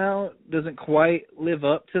right now doesn't quite live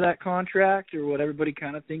up to that contract or what everybody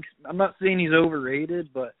kind of thinks. I'm not saying he's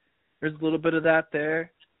overrated, but there's a little bit of that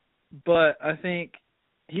there. But I think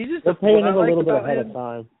he's just they're paying him a little bit ahead of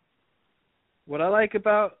time. What I like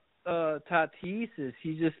about Tatis is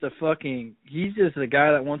he's just a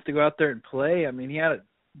guy that wants to go out there and play. I mean, he had a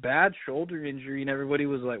bad shoulder injury and everybody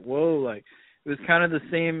was like, whoa, like it was kind of the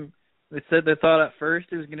same. They said they thought at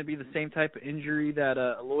first it was going to be the same type of injury that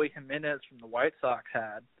Eloy Jimenez from the White Sox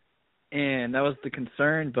had, and that was the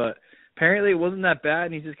concern. But apparently it wasn't that bad,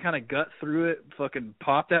 and he just kind of got through it, fucking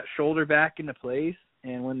popped that shoulder back into place,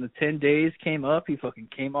 and when the 10 days came up, he fucking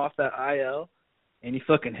came off that IL, and he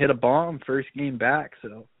fucking hit a bomb first game back.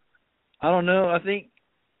 So I don't know. I think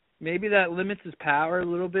maybe that limits his power a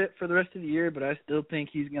little bit for the rest of the year, but I still think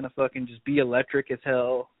he's going to fucking just be electric as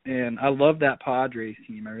hell. And I love that Padres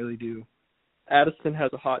team. I really do. Addison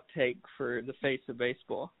has a hot take for the face of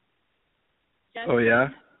baseball. Oh, yeah?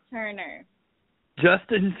 Turner.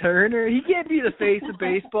 Justin Turner? He can't be the face of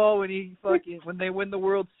baseball when they win the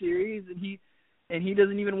World Series and he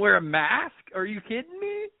doesn't even wear a mask? Are you kidding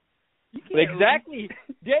me? Exactly.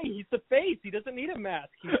 Jay, he's the face. He doesn't need a mask.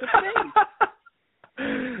 He's the face.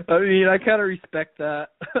 I mean, I kind of respect that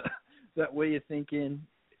way of thinking.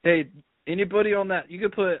 Hey, anybody on that, you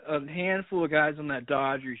could put a handful of guys on that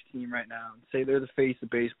Dodgers team right now and say they're the face of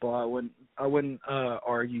baseball. I wouldn't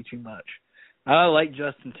argue too much. I like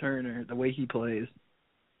Justin Turner, the way he plays.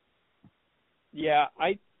 Yeah,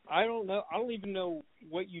 I don't know. I don't even know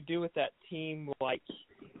what you do with that team, like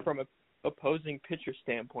from a opposing pitcher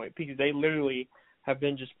standpoint, because they literally have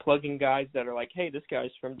been just plugging guys that are like, hey, this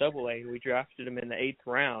guy's from Double-A. We drafted him in the 8th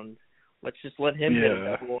round. Let's just let him hit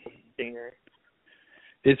a double stinger.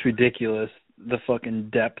 It's ridiculous, the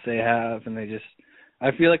fucking depth they have, and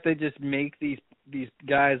I feel like they just make these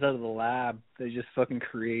guys out of the lab. They just fucking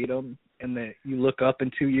create them, and you look up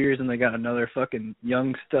in 2 years and they got another fucking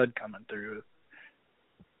young stud coming through.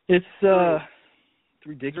 It's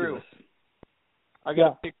ridiculous. Drew, I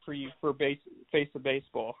got a pick for you for face of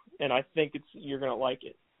baseball, and I think you're gonna like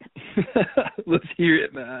it. Let's hear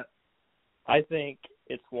it, Matt. I think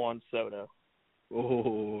it's Juan Soto.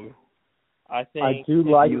 Oh, I do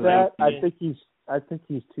like that. I think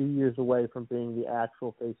he's 2 years away from being the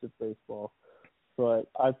actual face of baseball, but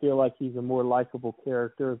I feel like he's a more likable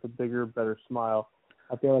character with a bigger, better smile.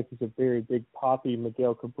 I feel like he's a very big poppy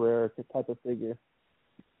Miguel Cabrera type of figure.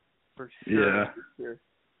 For sure. Yeah. For sure.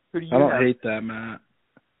 Who do you I don't have? hate that, Matt.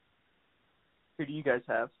 Who do you guys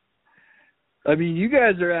have? I mean, you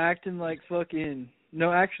guys are acting like fucking.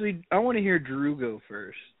 No, actually, I want to hear Drew go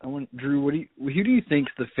first. Drew. Who do you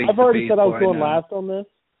think's the face? I've already of said I was baseball going right last on this.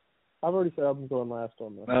 I've already said I'm going last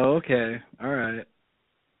on this. Oh, okay. All right.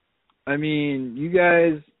 I mean, you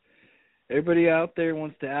guys, Everybody out there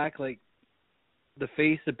wants to act like the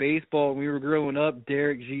face of baseball. When we were growing up,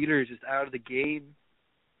 Derek Jeter is just out of the game.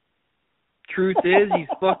 Truth is, he's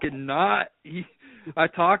fucking not. I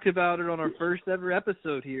talked about it on our first ever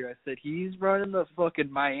episode here. I said he's running the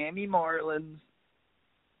fucking Miami Marlins,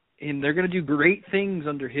 and they're going to do great things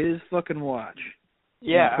under his fucking watch.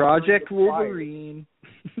 Yeah. And Project Wolverine.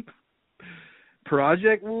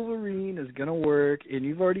 Project Wolverine is going to work, and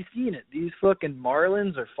you've already seen it. These fucking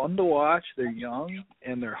Marlins are fun to watch. They're young,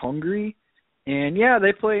 and they're hungry. And, yeah,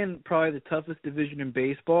 they play in probably the toughest division in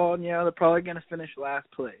baseball, and, yeah, they're probably going to finish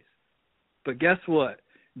last place. But guess what?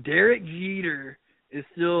 Derek Jeter is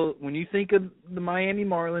still, when you think of the Miami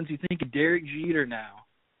Marlins, you think of Derek Jeter now.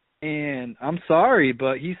 And I'm sorry,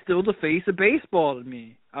 but he's still the face of baseball to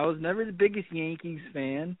me. I was never the biggest Yankees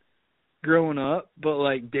fan growing up, but,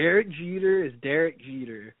 like, Derek Jeter is Derek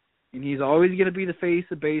Jeter. And he's always going to be the face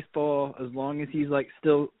of baseball as long as he's, like,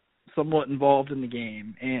 still somewhat involved in the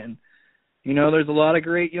game. And, you know, there's a lot of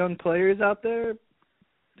great young players out there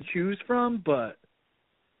to choose from, but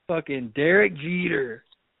fucking Derek Jeter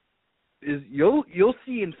is you'll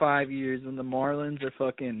see in 5 years when the Marlins are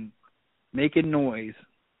fucking making noise.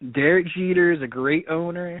 Derek Jeter is a great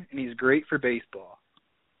owner and he's great for baseball.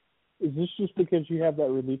 Is this just because you have that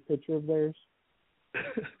relief pitcher of theirs?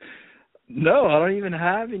 No, I don't even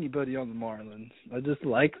have anybody on the Marlins. I just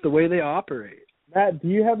like the way they operate. Matt, do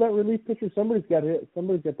you have that relief pitcher? Somebody's got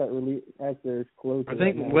that relief as their closer. I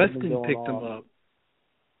think right Weston picked him up.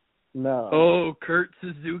 No. Oh, Kurt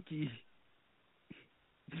Suzuki.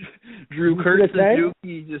 Kurt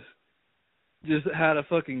Suzuki just had a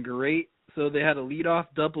fucking great. So they had a leadoff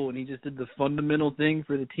double, and he just did the fundamental thing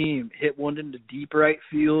for the team: hit one into deep right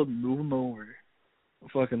field, and move him over. I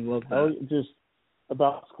fucking love that. Oh, just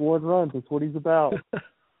about scoring runs. That's what he's about.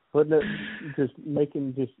 Putting it, just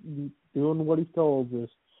doing what he's told.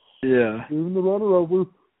 Just moving the runner over.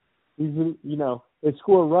 He's, they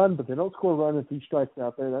score a run, but they don't score a run if he strikes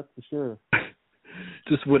out there. That's for sure.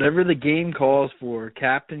 Just whatever the game calls for,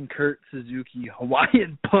 Captain Kurt Suzuki,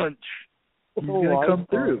 Hawaiian punch. He's gonna come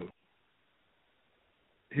through.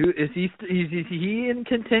 Who is he? Is he in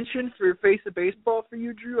contention for face of baseball for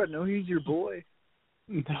you, Drew? I know he's your boy.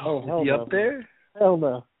 No, is he up there? Hell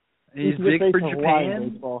no. He's big for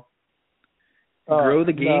Japan. Grow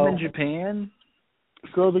the game in Japan.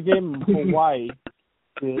 Grow the game in Hawaii.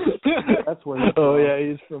 That's where he's from. Yeah,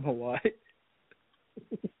 he's from Hawaii.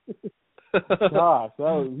 Gosh,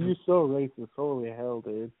 you're so racist. Holy hell,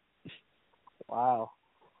 dude. Wow.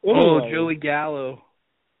 Anyway, Joey Gallo.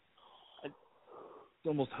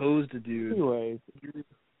 Almost hosed a dude. Anyways,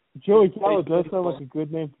 Joey Gallo does sound like a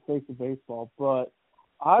good name for face of baseball, but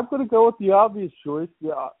I'm going to go with the obvious choice.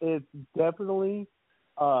 Yeah, it's definitely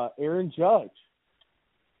Aaron Judge.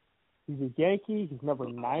 He's a Yankee. He's number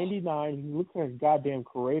 99. He looks like a goddamn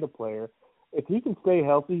Corrado player. If he can stay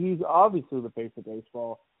healthy, he's obviously the face of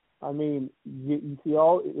baseball. I mean, you see,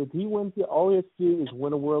 if he wins it, all he has to do is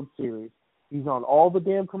win a World Series. He's on all the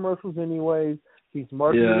damn commercials anyways. He's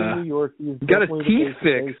marketed in New York. He's got his teeth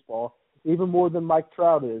fixed. Baseball, even more than Mike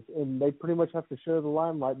Trout is. And they pretty much have to share the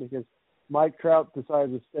limelight because Mike Trout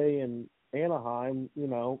decided to stay in Anaheim,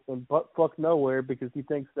 and butt fuck nowhere because he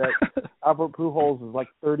thinks that Albert Pujols is like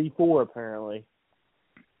 34 apparently.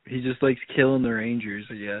 He just likes killing the Rangers,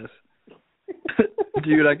 I guess.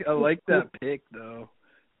 Dude, I like that pick though.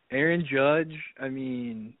 Aaron Judge, I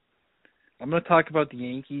mean, I'm going to talk about the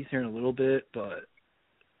Yankees here in a little bit, but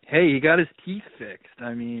hey, he got his teeth fixed.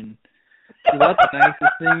 I mean, it's about the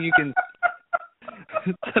nicest thing you can.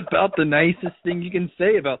 It's about the nicest thing you can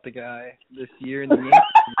say about the guy this year in the Yankees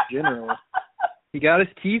in general. He got his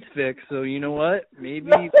teeth fixed, so you know what? Maybe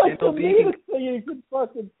MLB can. You can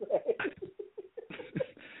fucking say.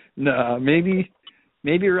 Nah, maybe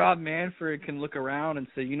Rob Manfred can look around and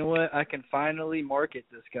say, you know what? I can finally market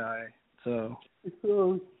this guy. So.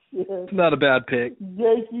 Oh, shit. It's not a bad pick.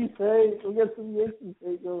 Yankees hate. We got some Yankees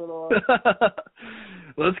hate going on.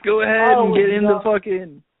 Let's go ahead and get into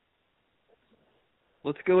fucking.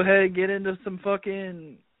 Let's go ahead and get into some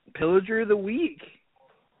fucking Pillager of the Week.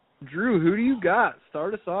 Drew, who do you got?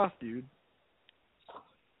 Start us off, dude.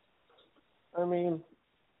 I mean,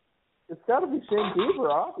 it's got to be Shane Bieber,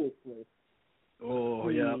 obviously. Oh,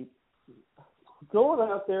 yeah. Going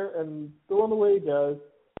out there and throwing the way he does,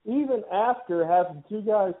 even after having two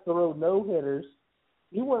guys throw no-hitters,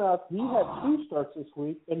 he went out, he had 2 starts this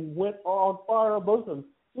week and went on fire on both of them.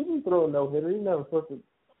 He didn't throw a no-hitter. He never put the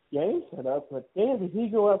game set up, but damn, did he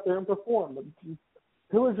go out there and perform.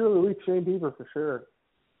 Pillager of the Week, Shane Bieber for sure.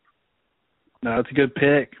 No, it's a good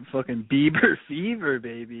pick. Fucking Bieber fever,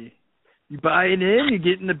 baby. You buying in? You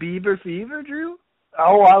getting the Bieber fever, Drew?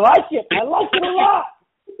 Oh, I like it. I like it a lot.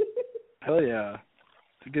 Hell yeah.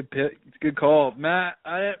 It's a good pick. It's a good call. Matt,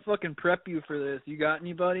 I didn't fucking prep you for this. You got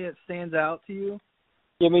anybody that stands out to you?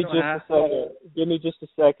 Give me just a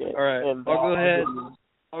second. All right. And,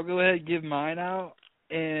 I'll go ahead and give mine out.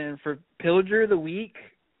 And for Pillager of the Week,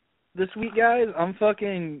 this week, guys, I'm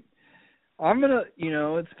going to,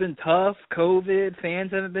 it's been tough. COVID.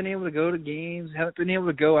 Fans haven't been able to go to games. Haven't been able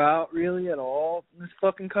to go out really at all in this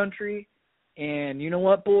fucking country. And you know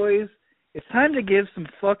what, boys? It's time to give some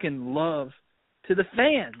fucking love to the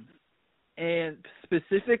fans. And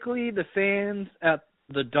specifically the fans at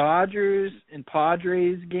the Dodgers and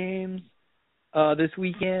Padres games this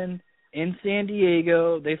weekend in San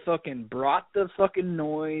Diego. They fucking brought the fucking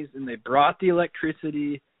noise and they brought the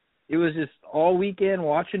electricity. It was just all weekend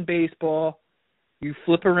watching baseball. You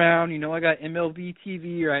flip around, I got MLB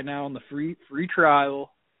TV right now on the free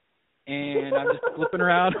trial, and I'm just flipping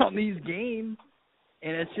around on these games,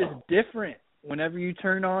 and it's just different. Whenever you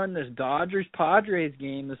turn on this Dodgers-Padres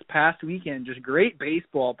game this past weekend, just great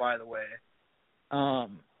baseball, by the way.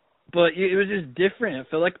 But it was just different. It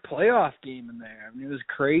felt like a playoff game in there. I mean, it was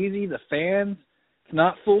crazy. The fans, it's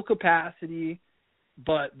not full capacity,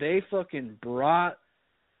 but they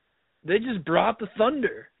just brought the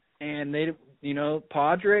thunder. And they,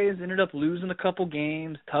 Padres ended up losing a couple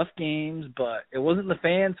games, tough games, but it wasn't the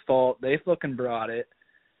fans' fault. They fucking brought it.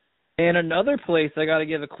 And another place I got to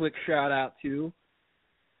give a quick shout out to,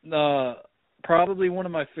 probably one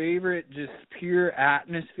of my favorite just pure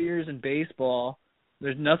atmospheres in baseball.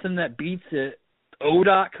 There's nothing that beats it.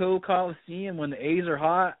 O.Co Coliseum when the A's are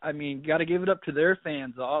hot. I mean, got to give it up to their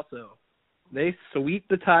fans also. They sweep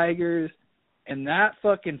the Tigers, and that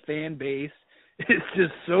fucking fan base is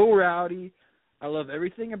just so rowdy. I love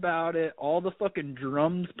everything about it. All the fucking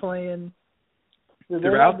drums playing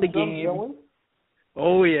throughout the game. Going?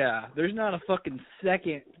 Oh, yeah. There's not a fucking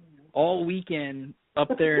second all weekend up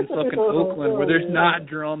there in fucking Oakland where there's not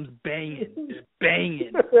drums banging. Just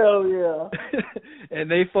banging. Hell yeah. And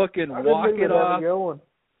they fucking walk it off.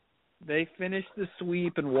 They finish the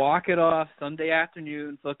sweep and walk it off Sunday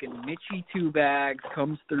afternoon. Fucking Mitchie Two Bags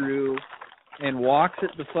comes through and walks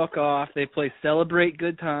it the fuck off. They play Celebrate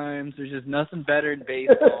Good Times. There's just nothing better in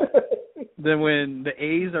baseball than when the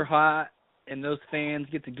A's are hot and those fans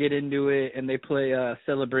get to get into it and they play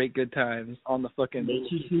Celebrate Good Times on the fucking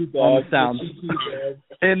on the sound.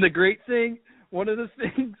 And the great thing, one of the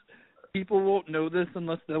things, people won't know this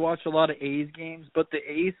unless they watch a lot of A's games, but the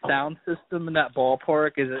A's sound system in that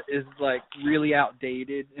ballpark is like really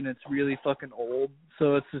outdated and it's really fucking old.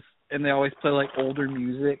 So it's just, and they always play like older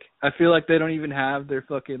music. I feel like they don't even have their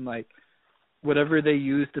fucking like whatever they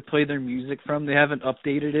use to play their music from. They haven't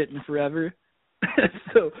updated it in forever.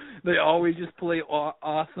 So they always just play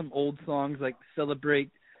awesome old songs like Celebrate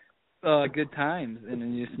Good Times, and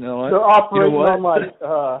then you just know what? They're operating on like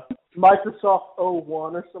Microsoft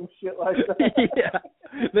 01 or some shit like that. Yeah,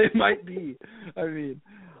 they might be. I mean,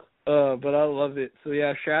 but I love it. So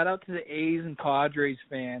yeah, shout out to the A's and Padres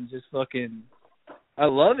fans. Just fucking, I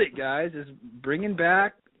love it, guys. Just bringing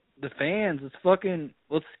back the fans. Let's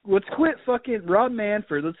quit fucking Rob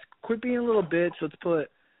Manfred. Let's quit being a little bitch. Let's put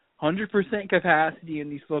 100% capacity in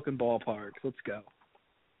these fucking ballparks. Let's go.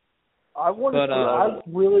 I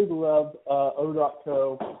really love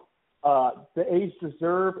O.Co. The A's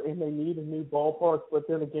deserve and they need a new ballpark, but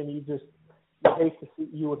then again,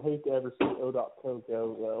 you would hate to ever see O.Co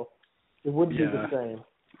go though. It wouldn't be the same.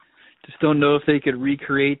 Just don't know if they could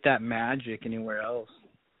recreate that magic anywhere else.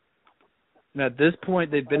 And at this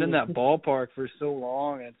point, they've been in that ballpark for so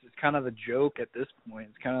long, it's kind of a joke at this point.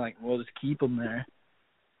 It's kind of like, well, just keep them there.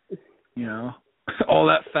 All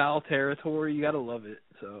that foul territory, you got to love it.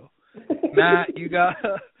 So, Matt, you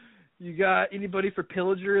got anybody for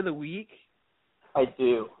Pillager of the Week? I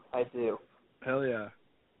do. Hell yeah.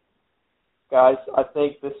 Guys, I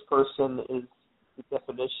think this person is the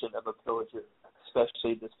definition of a pillager,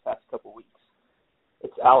 especially this past couple weeks.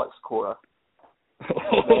 It's Alex Cora,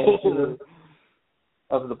 manager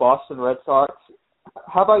of the Boston Red Sox.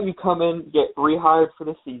 How about you come in, get rehired for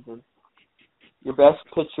the season? Your best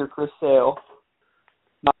pitcher, Chris Sale,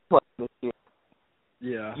 not playing this year.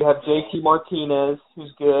 Yeah. You have JT Martinez,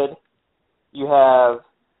 who's good. You have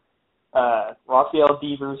Rafael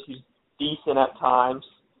Devers, who's decent at times,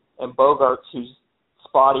 and Bogarts, who's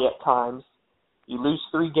spotty at times. You lose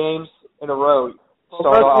 3 games in a row.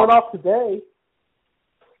 Bogarts went off today.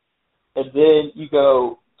 And then you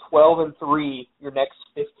go 12-3 your next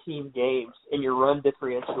 15 games, and your run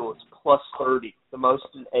differential is plus 30, the most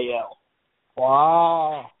in AL.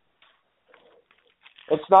 Wow.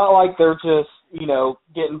 It's not like they're just,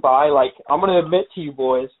 getting by. Like, I'm going to admit to you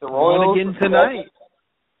boys, the Royals... Won again tonight.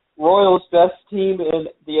 Royals' best team in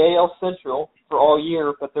the AL Central for all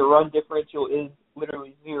year, but their run differential is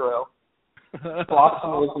literally 0.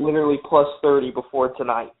 Boston was literally plus 30 before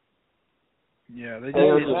tonight. Yeah, they They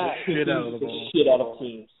are just just shit out of the the ball. shit out of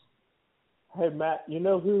teams. Hey, Matt, you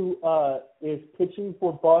know who is pitching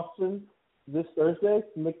for Boston this Thursday?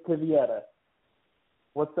 Nick Pivetta.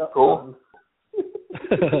 What's up? Cool.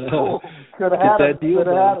 Cool. Could have had him. Could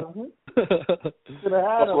have had him. Could have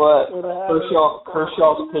had Guess him. what?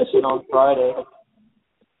 Kershaw's pitching on Friday.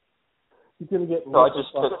 He's gonna get. So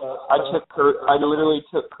I literally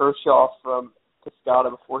took Kershaw from Cascada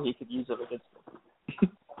before he could use him against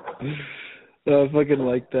me. I fucking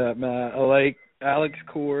like that, Matt. I like Alex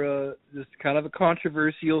Cora, just kind of a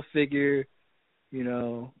controversial figure. You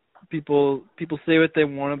know, people say what they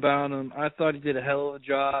want about him. I thought he did a hell of a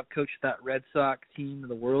job, coached that Red Sox team to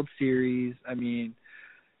the World Series. I mean,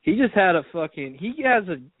 he just had he has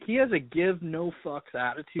a give no fucks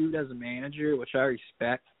attitude as a manager, which I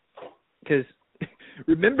respect. Because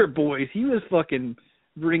remember, boys, he was fucking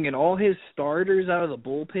bringing all his starters out of the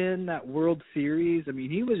bullpen that World Series. I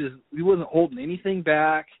mean, he wasn't holding anything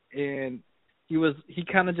back, and he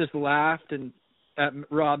kind of just laughed at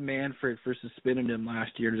Rob Manfred for suspending him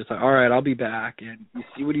last year. Just like, all right, I'll be back, and you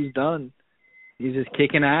see what he's done. He's just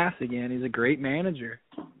kicking ass again. He's a great manager.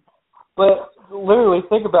 But literally,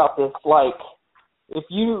 think about this. Like, if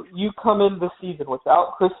you come in this season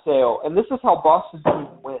without Chris Sale, and this is how Boston teams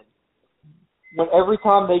win. When every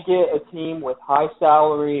time they get a team with high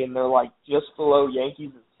salary and they're like just below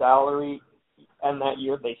Yankees in salary, and that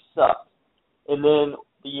year they suck. And then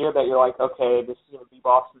the year that you're like, okay, this is going to be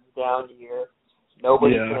Boston's down year.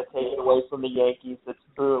 Nobody's going to take it away from the Yankees. It's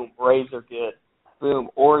boom, Rays are good. Boom,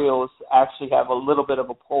 Orioles actually have a little bit of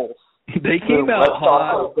a pulse. They came out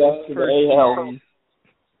hot first series.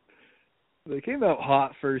 They came out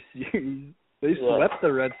hot first series. They swept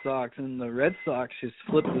the Red Sox, and the Red Sox just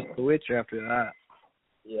flipped the switch after that.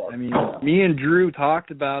 Yeah. I mean, me and Drew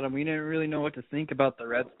talked about them. We didn't really know what to think about the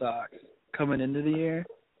Red Sox coming into the year.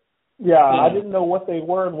 Yeah, I didn't know what they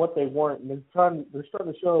were and what they weren't. And they're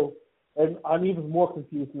starting to show, and I'm even more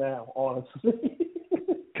confused now, honestly.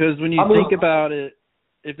 Because when you think about it,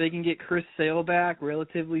 if they can get Chris Sale back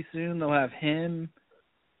relatively soon, they'll have him.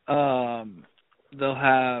 They'll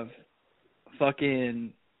have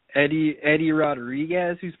fucking Eddie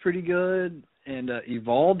Rodriguez, who's pretty good, and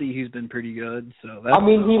Eovaldi, who's been pretty good. So that's,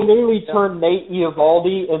 he literally turned Nate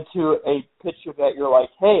Eovaldi into a pitcher that you're like,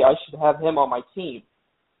 hey, I should have him on my team.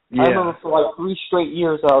 Yeah. I remember for like 3 straight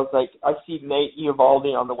years, I was like, I see Nate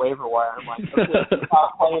Eovaldi on the waiver wire. I'm like, okay, if he's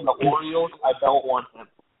not playing the Orioles, I don't want him.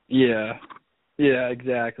 Yeah,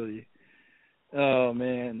 exactly. Oh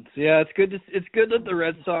man, so yeah, it's good that the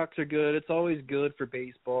Red Sox are good. It's always good for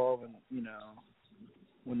baseball when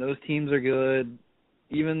when those teams are good.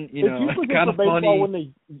 Even it's kind of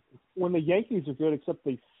funny when the Yankees are good, except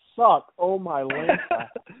they suck. Oh my land.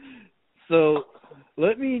 So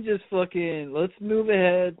let's move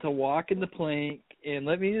ahead to walking the plank, and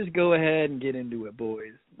let me just go ahead and get into it,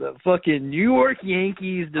 boys. The fucking New York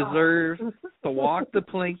Yankees deserve to walk the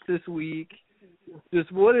plank this week.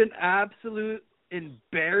 Just what an absolute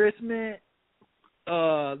embarrassment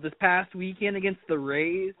this past weekend against the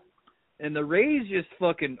Rays. And the Rays just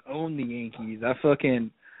fucking own the Yankees.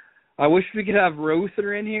 I wish we could have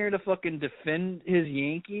Rother in here to fucking defend his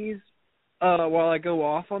Yankees while I go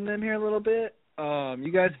off on them here a little bit.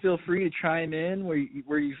 You guys feel free to chime in where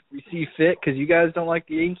you see fit, because you guys don't like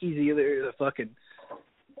the Yankees either.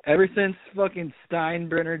 Ever since fucking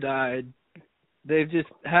Steinbrenner died, they've just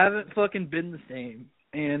haven't fucking been the same.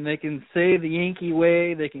 And they can say the Yankee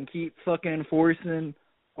way. They can keep fucking enforcing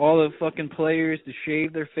all the fucking players to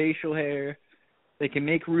shave their facial hair. They can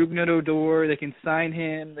make Rougned Odor. They can sign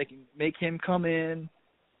him. They can make him come in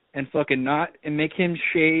and make him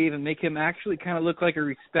shave and make him actually kind of look like a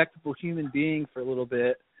respectable human being for a little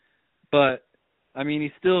bit. But I mean,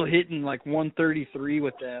 he's still hitting like 133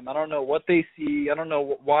 with them. I don't know what they see. I don't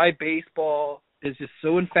know why baseball is just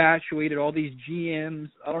so infatuated. All these GMs,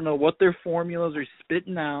 I don't know what their formulas are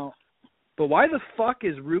spitting out. But why the fuck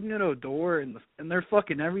is Rougned Odor in their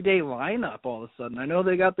fucking everyday lineup all of a sudden? I know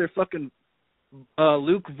they got their fucking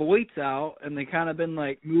Luke Voits out, and they kind of been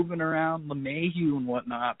like moving around LeMahieu and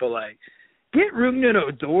whatnot. But like, get Rougned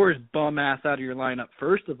Odor's bum ass out of your lineup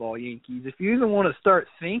first of all, Yankees. If you even want to start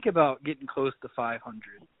think about getting close to 500.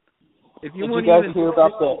 Did you guys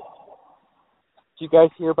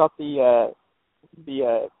hear about the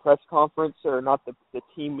press conference, or not the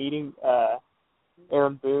team meeting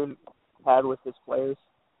Aaron Boone had with his players?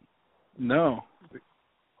 No.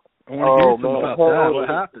 I want to hear something man, about that. What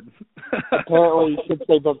happened? Apparently, since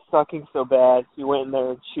they've been sucking so bad, he went in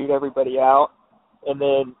there and chewed everybody out, and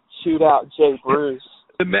then chewed out Jay Bruce.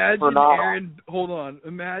 Imagine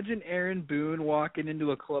Aaron Boone walking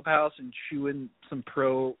into a clubhouse and chewing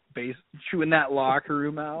that locker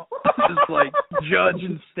room out. Just like Judge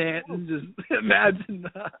and Stanton. Just imagine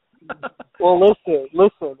that. Well, listen.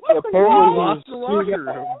 Apparently, lost the locker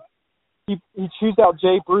room. He chews out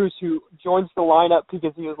Jay Bruce, who joins the lineup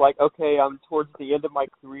because he was like, okay, I'm towards the end of my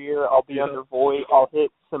career. I'll be under Voit. I'll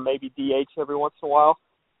hit some maybe DH every once in a while.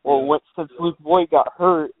 Well, since Luke Voit got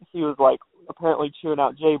hurt, he was like apparently chewing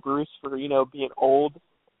out Jay Bruce for, being old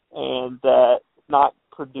and not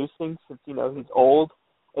producing since, he's old.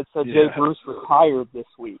 And so Jay Bruce retired this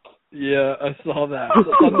week. Yeah, I saw that.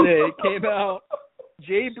 Sunday it came out.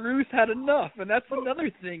 Jay Bruce had enough, and that's another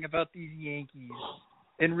thing about these Yankees.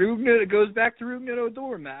 And it goes back to Rougned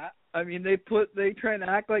Odor, Matt. I mean, they try and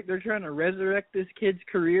act like they're trying to resurrect this kid's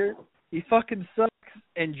career. He fucking sucks.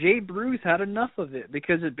 And Jay Bruce had enough of it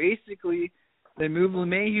because they moved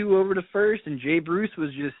LeMahieu over to first, and Jay Bruce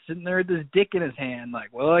was just sitting there with this dick in his hand,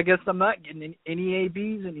 like, well, I guess I'm not getting any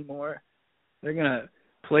ABs anymore. They're gonna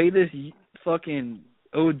play this fucking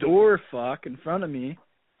Odor fuck in front of me.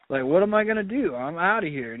 Like, what am I gonna do? I'm out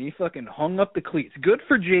of here. And he fucking hung up the cleats. Good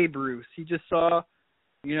for Jay Bruce. He just saw.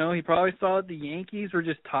 He probably saw that the Yankees were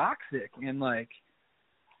just toxic, and like,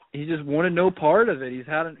 he just wanted no part of it. He's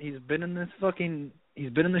been in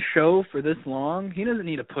the show for this long. He doesn't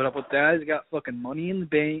need to put up with that. He's got fucking money in the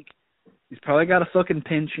bank. He's probably got a fucking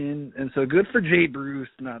pension, and so good for Jay Bruce.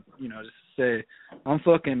 Not, just to say, I'm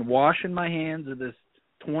fucking washing my hands of this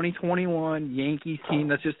 2021 Yankees team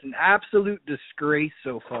that's just an absolute disgrace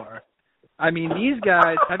so far. I mean, these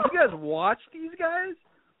guys. Have you guys watched these guys?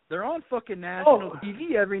 They're on fucking national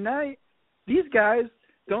TV every night. These guys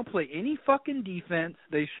don't play any fucking defense.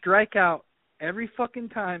 They strike out every fucking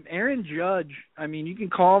time. Aaron Judge, I mean, you can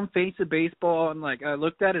call him face of baseball, and like I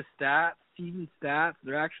looked at his season stats.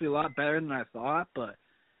 They're actually a lot better than I thought. But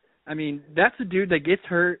I mean, that's a dude that gets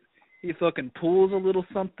hurt. He fucking pulls a little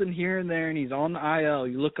something here and there, and he's on the IL.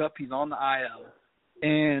 You look up, he's on the IL.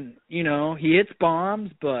 And, he hits bombs,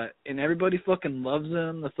 and everybody fucking loves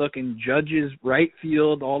him. The fucking Judges, right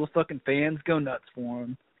field, all the fucking fans go nuts for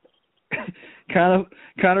him. kind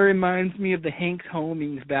of reminds me of the Hanks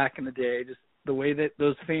homies back in the day, just the way that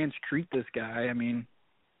those fans treat this guy. I mean,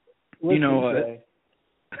 Listen, you know what?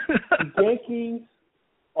 The Yankees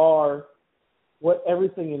are what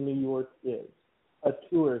everything in New York is, a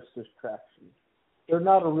tourist attraction. They're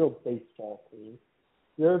not a real baseball team.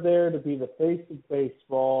 They're there to be the face of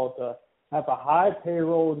baseball, to have a high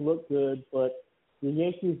payroll and look good, but the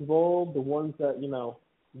Yankees of old, the ones that,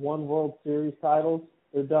 won World Series titles,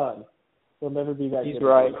 they're done. They'll never be that good. He's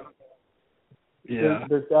right. Yeah.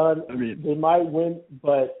 They're done. I mean, they might win,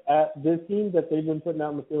 but this team that they've been putting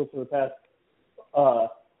out in the field for the past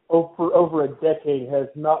for over a decade has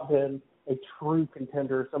not been a true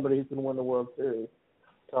contender, somebody who's going to win the World Series.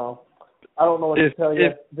 So I don't know what to tell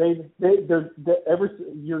you.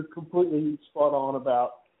 You're completely spot on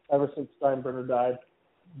about ever since Steinbrenner died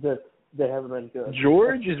that they haven't been good.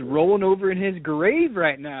 George is rolling over in his grave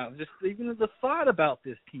right now, just even the thought about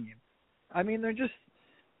this team. I mean, they're just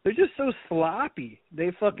so sloppy.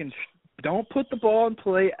 They fucking don't put the ball in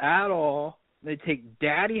play at all. They take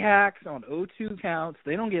daddy hacks on 0-2 counts.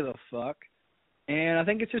 They don't give a fuck. And I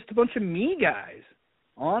think it's just a bunch of me guys,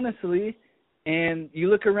 honestly. And you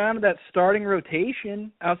look around at that starting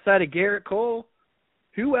rotation outside of Garrett Cole,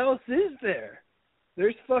 who else is there?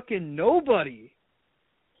 There's fucking nobody.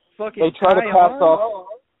 Fucking They try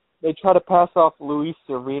to pass off Luis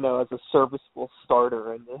Sereno as a serviceable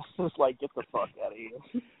starter, and it's just like, get the fuck out of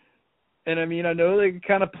here. And I mean, I know they're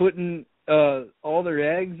kind of putting all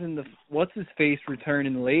their eggs in the what's his face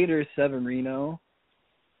returning later, Severino.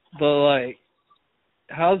 But like,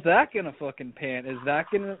 how's that gonna fucking pan? Is that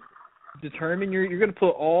gonna determine you're gonna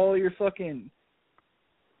put all your fucking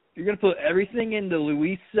you're gonna put everything into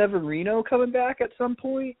Luis Severino coming back at some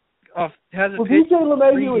point? Hasn't pitched DJ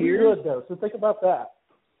LeMahieu is years. good though, so think about that.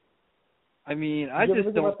 I mean, I You ever just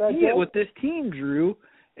think don't about that, see it Joe? with this team, Drew.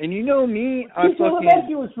 And you know me, DJ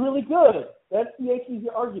LeMahieu was really good. That's the Yankees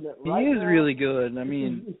argument, right? He is now. really good. I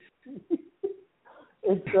mean,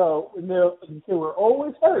 and so they were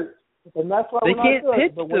always hurt, and that's why they we're can't not good.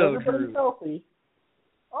 pitch But when though, everybody's Drew. healthy,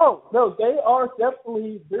 oh no, they're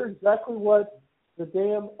exactly what the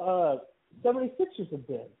damn 76ers have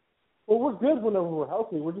been. Well, we're good whenever we're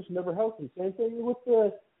healthy. We're just never healthy. Same thing with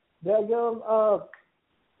the young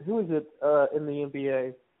who is it in the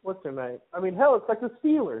NBA? What's their name? I mean, hell, it's like the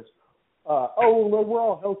Steelers. No, we're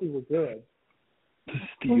all healthy. We're good.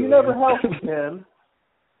 Steelers. You never healthy, Ken.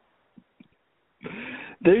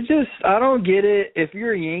 They're just, I don't get it. If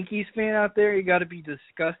you're a Yankees fan out there, you got to be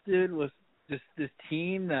disgusted with just this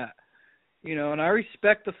team that, you know, and I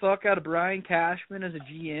respect the fuck out of Brian Cashman as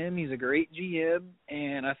a GM. He's a great GM,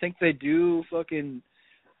 and I think they do fucking,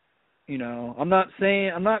 you know, I'm not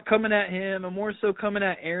coming at him. I'm more so coming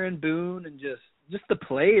at Aaron Boone and just the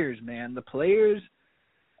players, man. The players,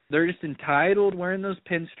 they're just entitled wearing those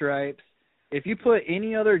pinstripes. If you put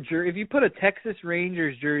if you put a Texas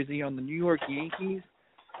Rangers jersey on the New York Yankees,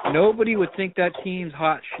 nobody would think that team's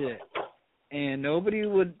hot shit. And nobody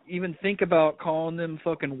would even think about calling them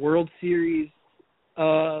fucking World Series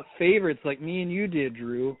favorites like me and you did,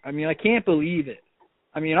 Drew. I mean, I can't believe it.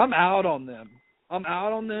 I mean, I'm out on them. I'm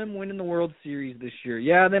out on them winning the World Series this year.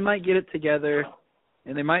 Yeah, they might get it together,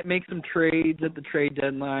 and they might make some trades at the trade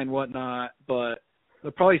deadline, whatnot, but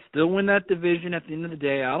they'll probably still win that division at the end of the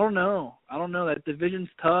day. I don't know. That division's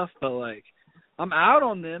tough, but, like, I'm out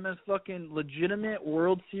on them as fucking legitimate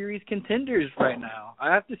World Series contenders right now.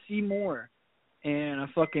 I have to see more. And I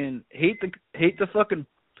fucking hate to fucking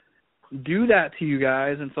do that to you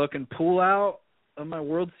guys and fucking pull out of my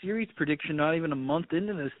World Series prediction not even a month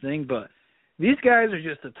into this thing, but these guys are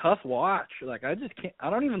just a tough watch. Like, I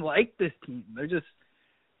don't even like this team. They're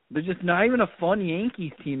just not even a fun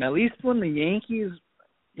Yankees team. At least when the Yankees,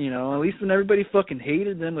 you know, at least when everybody fucking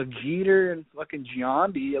hated them with Jeter and fucking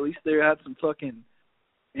Giambi, at least they had some fucking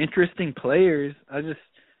interesting players.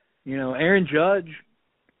 You know, Aaron Judge,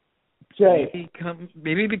 Jay,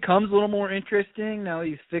 maybe becomes a little more interesting now that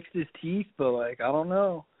he's fixed his teeth, but, like, I don't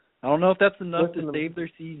know. I don't know if that's enough to save their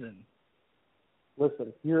season.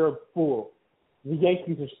 Listen, you're a fool. The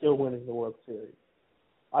Yankees are still winning the World Series.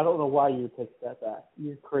 I don't know why you would take that back.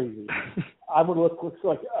 You're crazy. I would look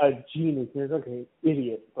like a genius. You're like an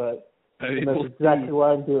idiot, but that's exactly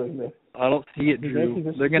why I'm doing this. I don't see it,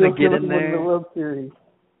 Drew. They're going to get in there. The World Series.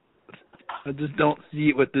 I just don't see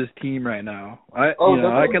it with this team right now. I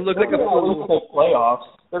can look like a fool.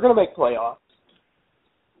 They're going to make playoffs.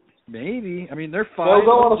 Maybe. I mean, they're 5.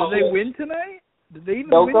 Did they win tonight? Did they even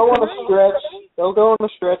They'll win go tonight? on a stretch. They'll go on a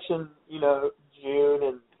stretch in, you know, June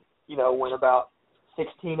and, you know, win about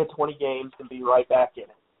 16 to 20 games and be right back in it.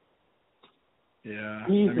 Yeah.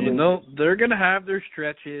 Easily. I mean, they're going to have their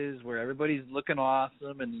stretches where everybody's looking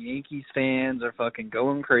awesome and the Yankees fans are fucking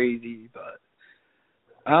going crazy, but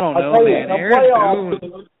I don't know, man. Aaron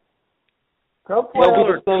Boone. Come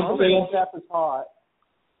playoffs, the pitching staff is hot.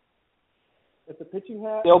 If the pitching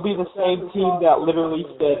hat, they'll be the same team that literally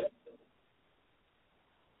said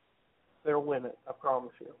they'll win it. I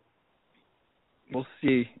promise you. We'll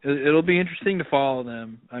see. It'll be interesting to follow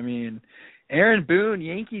them. I mean, Aaron Boone,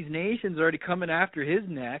 Yankees Nation's already coming after his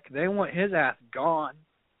neck. They want his ass gone.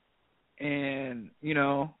 And, you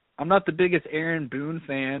know, I'm not the biggest Aaron Boone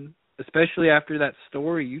fan, especially after that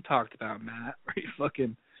story you talked about, Matt,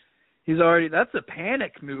 where that's a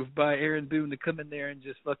panic move by Aaron Boone to come in there and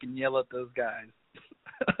just fucking yell at those guys.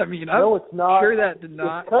 I mean, no, it's not. Sure that did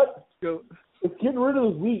not go. It's getting rid of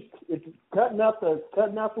the weak. It's cutting out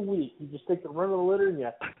the weak. You just take the run of the litter and you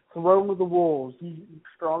throw them to the wolves. You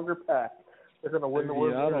stronger pack. They're going to win the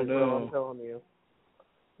World Series. I don't know. I'm telling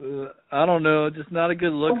you. I don't know. Just not a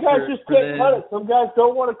good look. Some guys just can't cut it. Some guys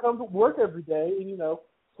don't want to come to work every day and, you know,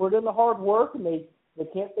 put in the hard work, and they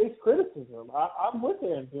can't face criticism. I'm with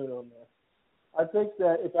Aaron Boone on this. I think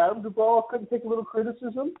that if Adam Duvall couldn't take a little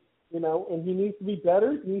criticism, you know, and he needs to be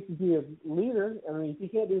better, he needs to be a leader. I mean, if he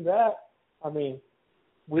can't do that, I mean,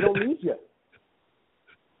 we don't need you.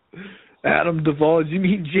 Adam Duvall, you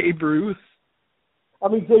mean Jay Bruce? I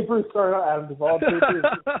mean, Jay Bruce, sorry, not Adam Duvall. Jay Bruce.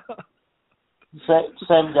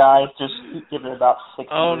 Same guy, just give it about 6 years.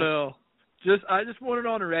 Oh, no. I just want it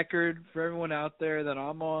on record for everyone out there that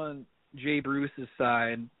I'm on Jay Bruce's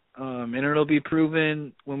side. And it'll be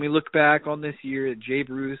proven when we look back on this year that Jay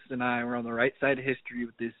Bruce and I were on the right side of history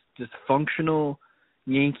with this just functional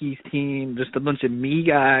Yankees team, just a bunch of me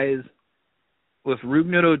guys with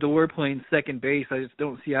Rougned Odor playing second base. I just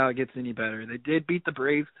don't see how it gets any better. They did beat the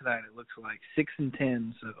Braves tonight, it looks like,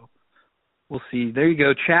 6-10, so we'll see. There you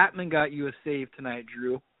go. Chapman got you a save tonight,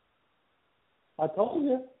 Drew. I told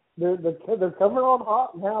you. They're coming on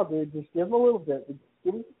hot now, dude. Just give them a little bit. Just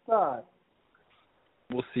give them some time.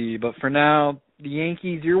 We'll see. But for now, the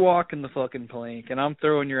Yankees, you're walking the fucking plank, and I'm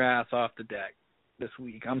throwing your ass off the deck this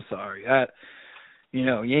week. I'm sorry.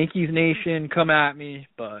 Yankees Nation, come at me,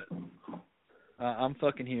 but I'm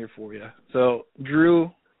fucking here for you. So,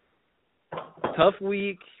 Drew, tough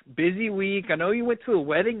week, busy week. I know you went to a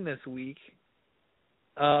wedding this week.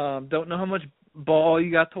 Don't know how much ball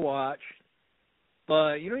you got to watch.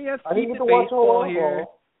 But, you have to keep the baseball here.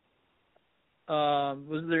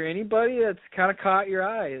 Was there anybody that's kind of caught your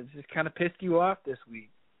eye? It's just kind of pissed you off this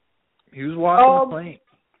week? Who's walking the plank?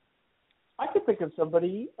 I could think of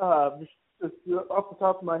somebody just off the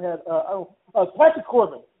top of my head. Patrick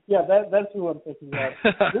Corbin. Yeah, that's who I'm thinking of.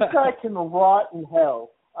 This guy can rot in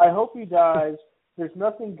hell. I hope he dies. There's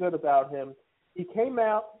nothing good about him. He came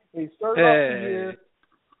out and he started off the year,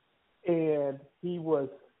 and he was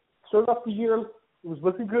started off the year. It was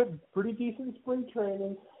looking good, pretty decent spring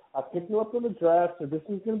training. I picked him up in the draft, so this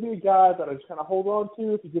is going to be a guy that I just kind of hold on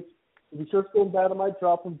to. If he starts going bad, I might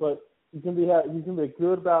drop him, but he's going to be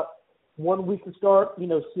good about 1 week to start.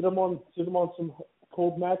 Sit him on some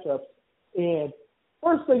cold matchups. And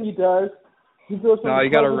first thing he does, he goes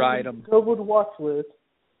on the COVID watch list,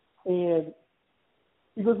 and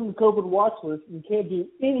he goes on the COVID watch list and can't do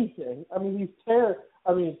anything. I mean, he's terrible.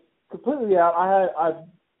 I mean, completely out. I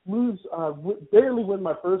barely win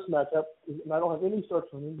my first matchup, and I don't have any starts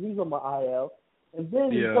from him. He's on my IL. And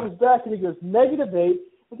then he comes back and he goes -8,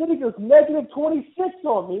 and then he goes -26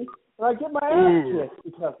 on me, and I get my ass kicked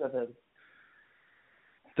because of him.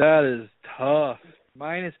 That is tough.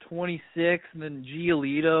 -26, and then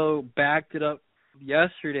Giolito backed it up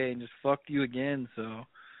yesterday and just fucked you again. So,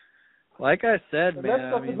 like I said, and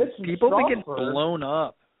man, I mean, people have been getting blown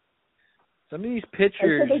up. Some of these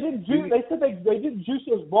pitchers. They said they didn't juice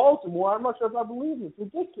those balls anymore. I'm not sure if I believe it.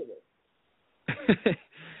 It's ridiculous.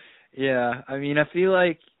 Yeah, I mean, I feel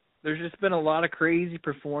like there's just been a lot of crazy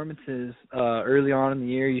performances early on in the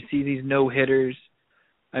year. You see these no-hitters.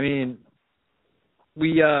 I mean,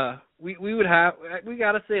 we got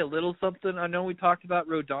to say a little something. I know we talked about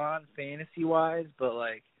Rodon fantasy-wise, but,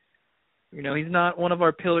 like, he's not one of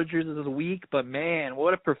our pillagers of the week, but, man,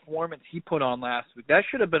 what a performance he put on last week. That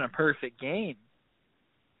should have been a perfect game.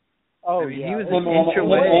 Oh, I mean, yeah. he was an inch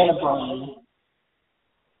away.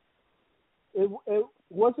 It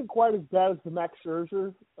wasn't quite as bad as the Max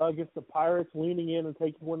Scherzer against the Pirates leaning in and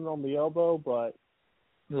taking one on the elbow, but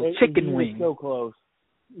chicken wing. Was so close.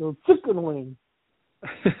 Little chicken wing.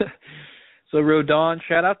 So Rodon,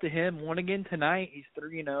 shout out to him. Won again tonight. He's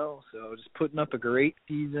 3-0, so just putting up a great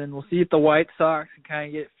season. We'll see if the White Sox can kind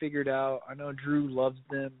of get figured out. I know Drew loves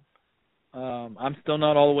them. I'm still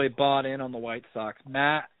not all the way bought in on the White Sox.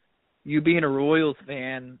 Matt, you being a Royals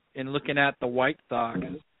fan and looking at the White Sox,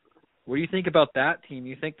 what do you think about that team?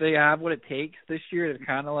 You think they have what it takes this year to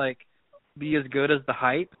kind of like be as good as the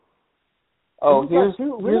hype? Oh, here's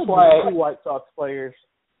why White Sox players.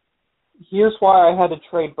 Here's why I had to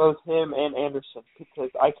trade both him and Anderson,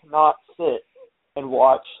 because I cannot sit and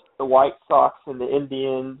watch the White Sox and the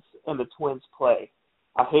Indians and the Twins play.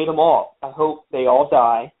 I hate them all. I hope they all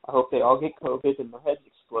die. I hope they all get COVID and their heads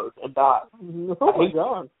explode and die. Oh, my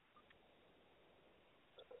God.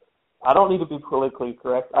 I don't need to be politically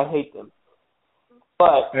correct. I hate them.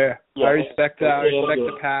 But I respect that. I respect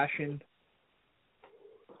the passion.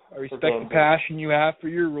 I respect the passion you have for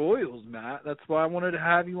your Royals, Matt. That's why I wanted to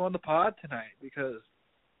have you on the pod tonight, because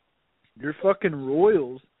your fucking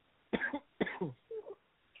Royals,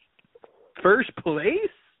 first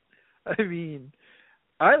place? I mean,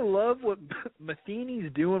 I love what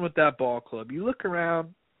Matheny's doing with that ball club. You look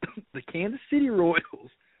around, the Kansas City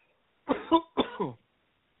Royals.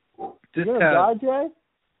 Just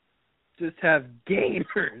have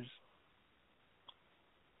gamers.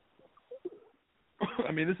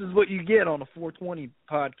 I mean, this is what you get on a 420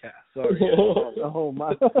 podcast. Sorry. Oh,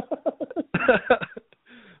 my.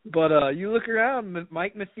 But you look around,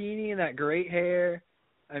 Mike Matheny and that great hair.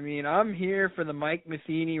 I mean, I'm here for the Mike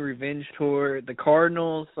Matheny revenge tour. The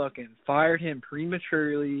Cardinals fucking fired him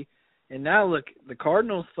prematurely. And now, look, the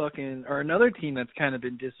Cardinals fucking are another team that's kind of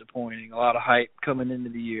been disappointing. A lot of hype coming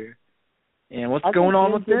into the year. And what's going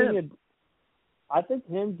on with them? I think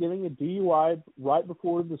him getting a DUI right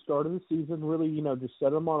before the start of the season really, just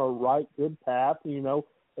set him on a good path.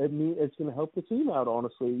 It's going to help the team out,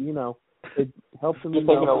 honestly. It helps him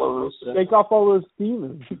shake off all those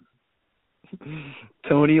demons.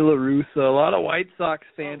 Tony La Russa. A lot of White Sox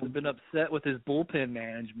fans have been upset with his bullpen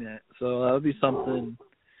management, so that would be something,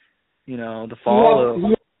 to follow.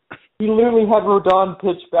 He literally had Rodon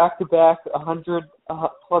pitch back-to-back 100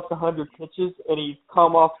 plus 100 pitches, and he's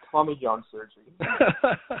come off Tommy John surgery.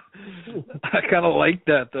 I kind of like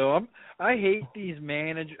that, though. I hate these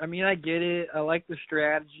managers. I mean, I get it. I like the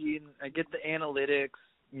strategy, and I get the analytics.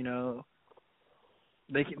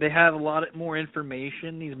 They have a lot more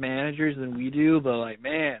information, these managers, than we do. But, like,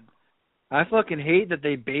 man, I fucking hate that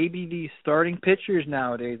they baby these starting pitchers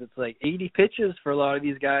nowadays. It's like 80 pitches for a lot of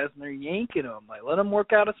these guys, and they're yanking them. Like, let them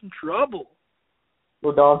work out of some trouble.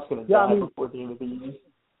 Rodon's going to die before the end of the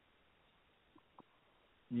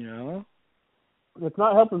year. It's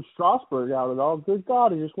not helping Strasburg out at all. Good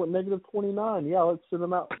God, he just went negative 29. Yeah, let's send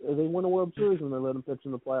him out. They win a World Series when they let him pitch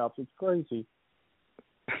in the playoffs. It's crazy.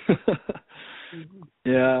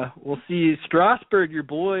 Yeah, we'll see. Strasburg, your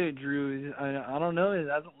boy, Drew, I don't know. It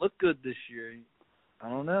hasn't looked good this year. I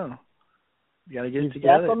don't know. You got to get it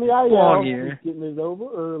together. Back on the IL. He's getting it over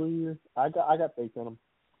early. I got faith in him.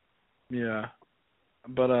 Yeah.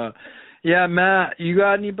 But, yeah, Matt, you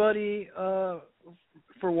got anybody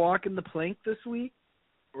for walking the plank this week?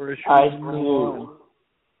 Or I do.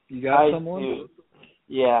 You got someone? Do.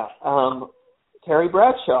 Yeah. Terry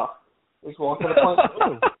Bradshaw is walking the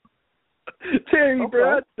plank. Terry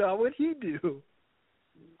Bradshaw, what'd he do?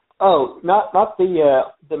 Oh, not the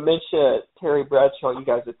dementia Terry Bradshaw you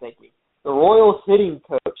guys are thinking. The Royals hitting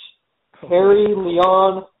coach, Terry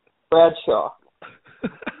Leon Bradshaw.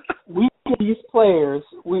 We get these players.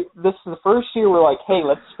 This is the first year we're like, hey,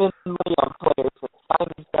 let's spend money on players and sign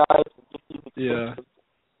these guys and get these extensions.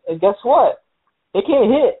 And guess what? They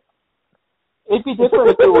can't hit. It'd be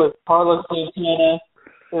different if it was Carlos Santana.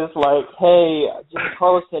 It's like, hey,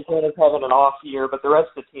 Carlos Santana's having an off year, but the rest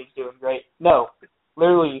of the team's doing great. No,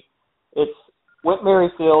 literally, it's Whit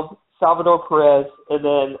Merrifield, Salvador Perez, and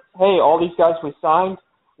then, hey, all these guys we signed,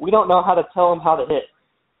 we don't know how to tell them how to hit.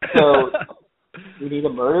 So we need to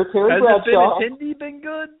murder Terry Bradshaw. Has Benintendi been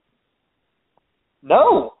good?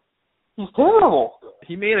 No, he's terrible.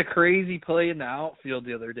 He made a crazy play in the outfield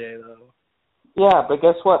the other day, though. Yeah, but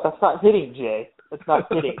guess what? That's not hitting, Jay. That's not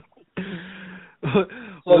hitting.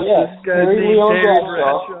 So, yes, Terry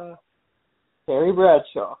Bradshaw. Terry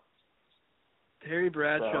Bradshaw. Terry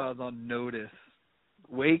Bradshaw is on notice.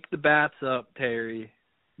 Wake the bats up, Terry.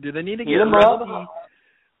 Do they need to get Rusty?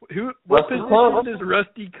 What position does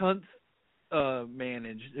Rusty Kuntz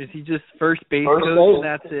manage? Is he just first base coach and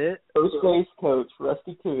that's it? First base coach,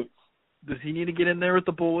 Rusty Kuntz. Does he need to get in there with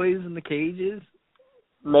the boys in the cages?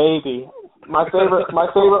 Maybe. My favorite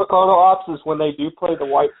photo ops is when they do play the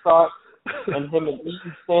White Sox and him and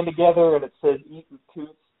Eaton stand together and it says Eaton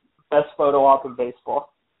Kuntz, best photo op in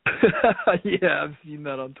baseball. Yeah, I've seen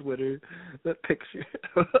that on Twitter. That picture.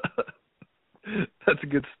 That's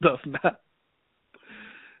good stuff, Matt.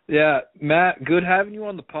 Yeah, Matt, good having you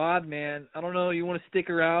on the pod, man. I don't know, you want to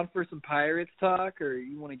stick around for some Pirates talk or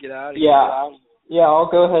you want to get out of here? Yeah,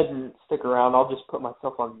 I'll go ahead and stick around. I'll just put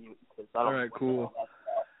myself on mute because I don't. All right, cool.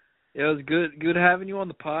 Yeah, it was good having you on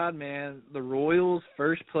the pod, man. The Royals,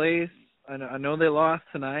 first place. I know they lost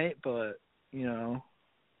tonight, but, you know,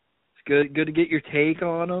 it's good to get your take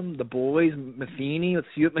on them. The boys, Matheny, let's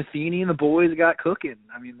see what Matheny and the boys got cooking.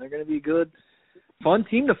 I mean, they're going to be a good, fun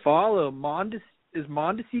team to follow. Is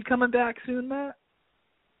Mondesi coming back soon, Matt?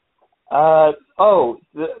 That's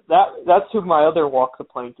who my other walk the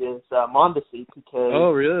plank is, Mondesi,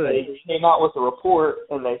 because really? They came out with a report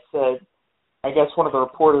and they said, I guess one of the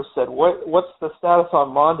reporters said, what's the status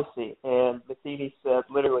on Mondesi? And Matheny said,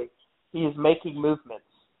 literally, he is making movements.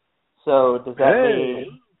 So does that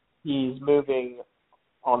mean he's moving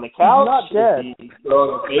on the couch? He's not dead. Is he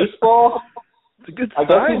throwing a baseball? It's a good sign. I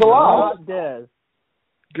guess he's alive. He's not dead.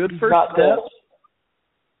 Good first step.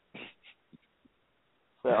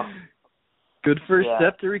 So. Good first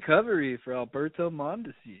step to recovery for Alberto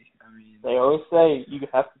Mondesi. I mean, they always say you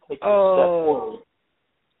have to take a step forward.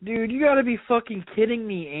 Dude, you gotta be fucking kidding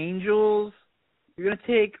me, Angels. You're gonna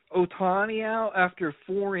take Ohtani out after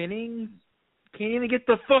 4 innings? Can't even get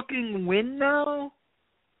the fucking win now?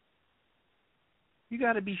 You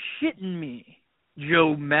gotta be shitting me,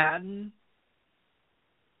 Joe Madden.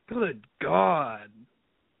 Good God.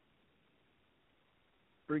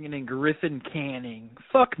 Bringing in Griffin Canning.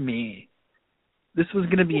 Fuck me. This was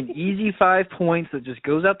gonna be an easy 5 points that just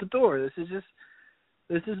goes out the door.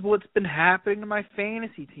 This is what's been happening to my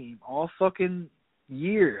fantasy team all fucking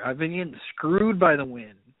year. I've been getting screwed by the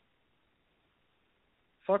win.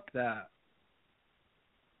 Fuck that.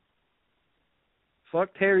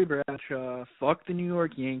 Fuck Terry Bradshaw. Fuck the New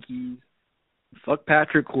York Yankees. Fuck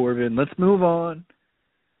Patrick Corbin. Let's move on.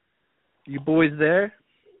 You boys there?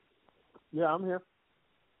 Yeah, I'm here.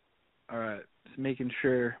 All right. Just making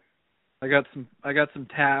sure. I got some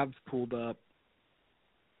tabs pulled up.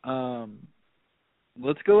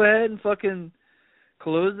 Let's go ahead and fucking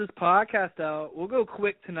close this podcast out. We'll go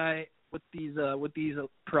quick tonight with these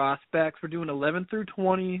prospects. We're doing 11 through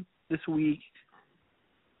 20 this week.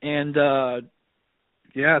 And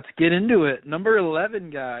let's get into it. Number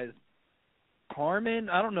 11, guys. Carmen,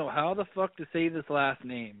 I don't know how the fuck to say this last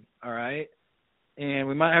name, all right? And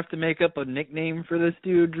we might have to make up a nickname for this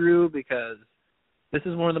dude, Drew, because this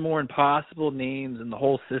is one of the more impossible names in the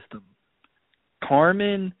whole system.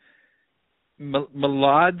 Carmen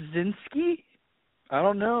Mlodzinski? I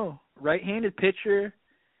don't know. right-handed pitcher,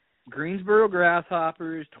 Greensboro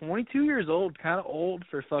Grasshoppers, 22 years old, kind of old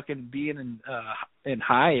for fucking being in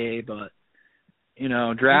high A, but, you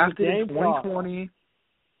know, drafted in 2020.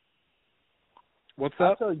 What's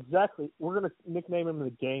up? So exactly. We're going to nickname him the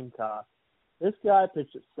Gamecock. This guy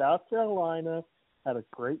pitched at South Carolina, had a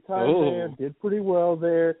great time there, did pretty well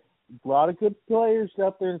there. A lot of good players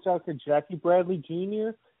out there in South Carolina. Jackie Bradley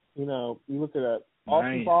Jr., you know, you look at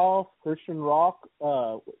Austin Ball, Christian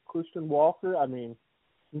Walker. I mean,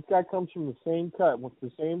 this guy comes from the same cut, went to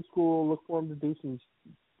the same school. Look for him to do some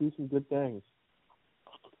good things.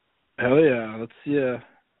 Hell yeah. Let's see.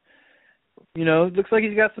 You know, it looks like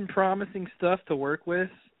he's got some promising stuff to work with.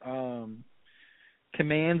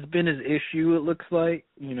 Command's been his issue, it looks like.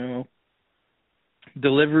 You know,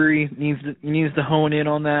 delivery needs to hone in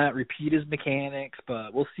on that, repeat his mechanics.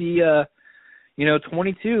 But we'll see. You know,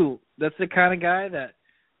 22, that's the kind of guy that,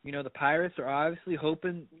 you know, the Pirates are obviously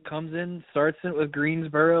hoping comes in, starts it with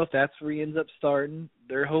Greensboro. If that's where he ends up starting,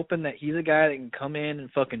 they're hoping that he's a guy that can come in and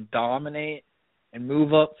fucking dominate and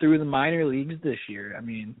move up through the minor leagues this year. I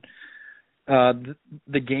mean,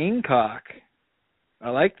 the Gamecock, I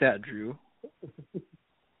like that, Drew. Let's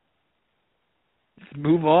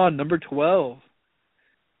move on. Number 12,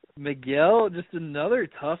 Miguel, just another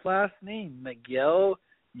tough last name, Miguel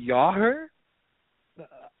Yajure.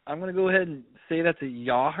 I'm going to go ahead and say that's a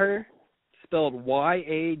Yajure, spelled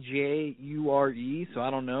Yajure, so I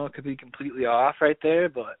don't know. It could be completely off right there,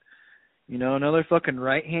 but, you know, another fucking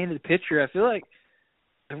right-handed pitcher. I feel like,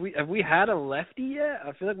 have we had a lefty yet?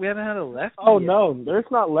 I feel like we haven't had a lefty yet. No, there's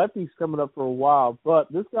not lefties coming up for a while, but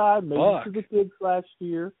this guy made it to the Digs last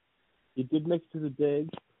year. He did make it to the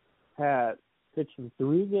Digs, had pitched in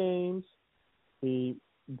 3 games. He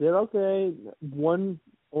did okay,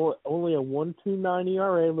 only a 1.29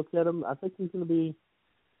 ERA. Look at him. I think he's going to be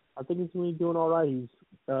doing all right. He's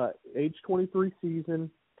age 23 season.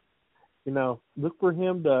 You know, look for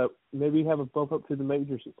him to maybe have a bump up to the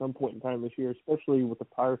majors at some point in time this year, especially with the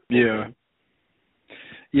Pirates. Yeah.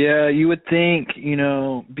 Yeah, you would think, you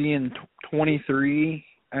know, being 23,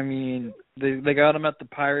 I mean, they got him at the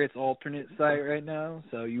Pirates alternate site right now,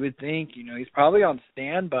 so you would think, you know, he's probably on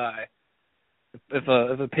standby. If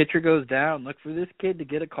a pitcher goes down, look for this kid to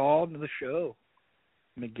get a call into the show.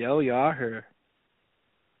 Miguel Yajure.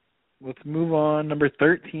 Let's move on. Number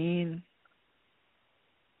 13.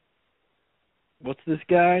 What's this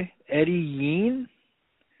guy? Eddie Yeen?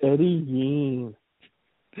 Eddie Yeen.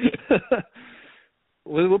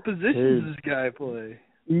 What position does this guy play?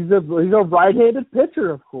 He's a right-handed pitcher,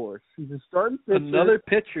 of course. He's a starting pitcher. Another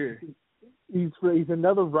pitcher. He's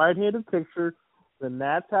another right-handed pitcher. The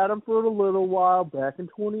Nats had him for a little while back in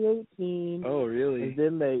 2018. Oh, really? And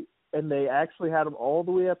then they actually had him all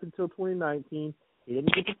the way up until 2019. He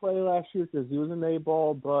didn't get to play last year because he was an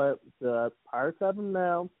A-ball, but the Pirates have him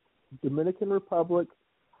now. Dominican Republic.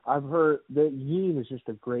 I've heard that Yeen is just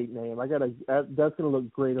a great name. That's gonna look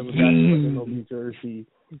great on the back of my New Jersey.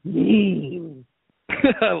 Yeen.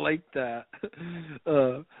 I like that.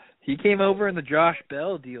 He came over in the Josh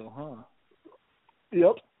Bell deal, huh?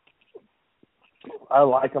 Yep. I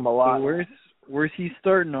like him a lot. So where's he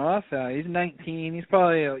starting off at? He's 19. He's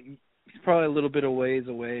probably a little bit of ways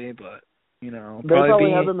away, but you know,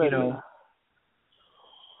 probably have him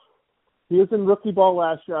he was in rookie ball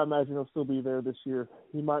last year. I imagine he'll still be there this year.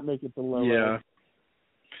 He might make it to low. Yeah.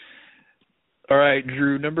 All right,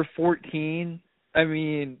 Drew, number 14. I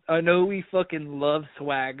mean, I know we fucking love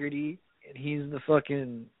Swaggerty, and he's the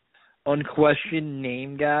fucking unquestioned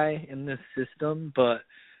name guy in this system, but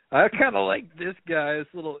I kind of like this guy.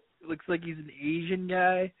 Looks like he's an Asian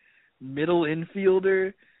guy, middle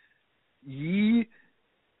infielder. This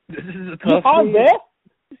is a tough name.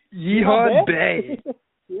 Yeehaw Bay.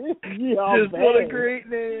 Just what a great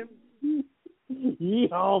name.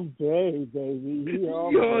 Yeehaw Bay, baby.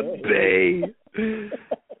 Yeehaw Bay.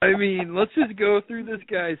 I mean, let's just go through this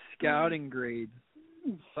guy's scouting grades.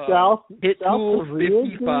 Hit tool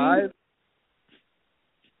 55.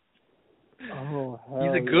 Oh, hell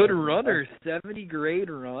he's a good runner. 70 grade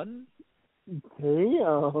run.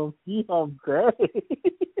 Damn. Yeehaw Bay.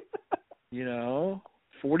 You know,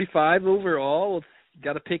 45 overall.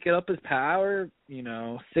 Got to pick it up his power. You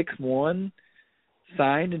know, 6'1",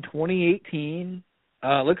 signed in 2018.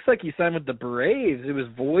 Looks like he signed with the Braves. It was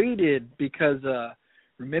voided because,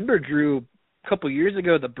 remember, Drew, a couple years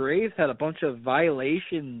ago, the Braves had a bunch of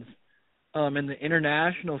violations in the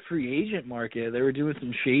international free agent market. They were doing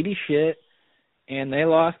some shady shit, and they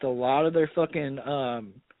lost a lot of their fucking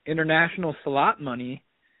international slot money.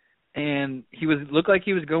 And looked like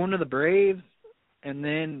he was going to the Braves. And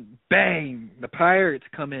then, bang, the Pirates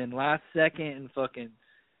come in last second and fucking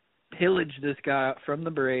pillage this guy from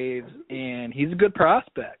the Braves, and he's a good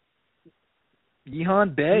prospect.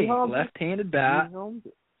 Yihan Bay, left-handed bat.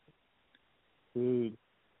 Dude.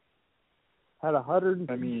 Had 100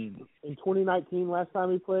 in 2019 last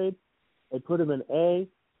time he played. They put him in A,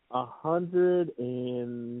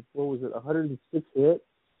 106 hits.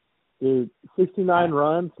 Dude, 69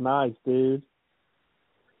 runs. Nice, dude.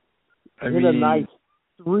 Hit a nice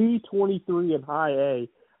 323 in high A.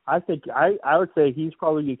 I think I would say he's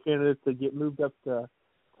probably a candidate to get moved up to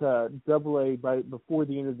Double A before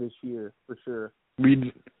the end of this year for sure.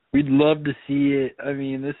 We'd love to see it. I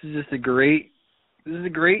mean, this is a great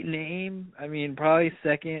name. I mean, probably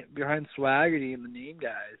second behind Swaggerty in the name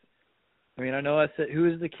guys. I mean, I know I said who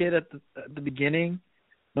was the kid at the beginning,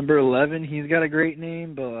 number 11. He's got a great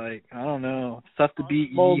name, but like I don't know, it's tough to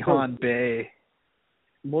beat Yihan Bay.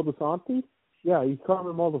 Moltisanti? Yeah, he's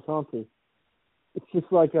Carmen Moltisanti. It's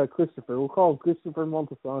just like Christopher. We'll call him Christopher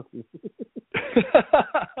Moltisanti.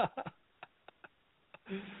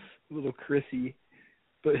 Little Chrissy.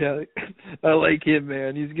 But yeah, I like him,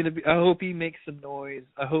 man. He's gonna be. I hope he makes some noise.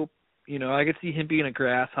 I hope I could see him being a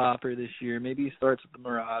grasshopper this year. Maybe he starts with the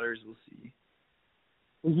Marauders. We'll see.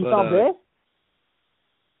 Is he from Bay?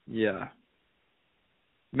 Yeah.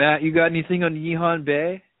 Matt, you got anything on Yihan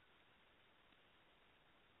Bay?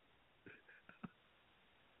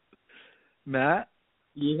 Matt?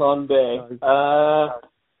 Yihan Bay.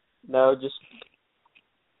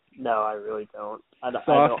 No, I really don't.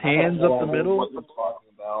 Soft hands up the middle? What you're talking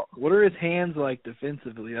about. What are his hands like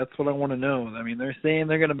defensively? That's what I want to know. I mean, they're saying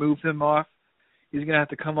they're going to move him off. He's going to have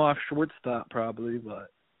to come off shortstop probably,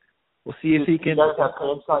 but we'll see if he can. You guys have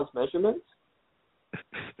hand size measurements?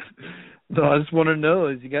 No, I just want to know,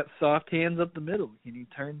 is he got soft hands up the middle? Can he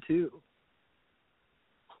turn two?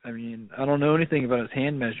 I mean, I don't know anything about his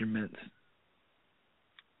hand measurements.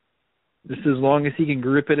 Just as long as he can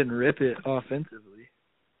grip it and rip it offensively.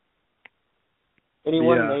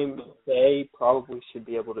 Anyone named Bay probably should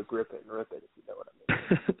be able to grip it and rip it, if you know what I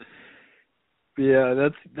mean. Yeah,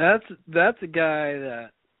 that's a guy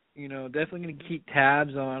that, definitely going to keep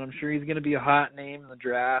tabs on. I'm sure he's going to be a hot name in the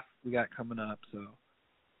draft we got coming up. So,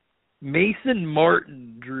 Mason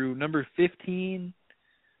Martin, Drew, number 15.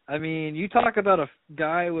 I mean, you talk about a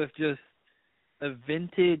guy with just a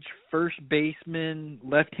vintage first baseman,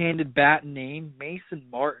 left-handed bat name, Mason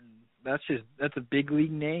Martin. That's a big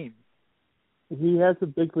league name. He has a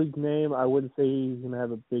big league name. I wouldn't say he's going to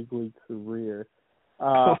have a big league career.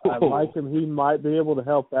 I like him. He might be able to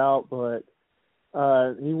help out, but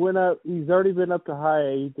he went up. He's already been up to high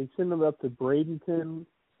A. They sent him up to Bradenton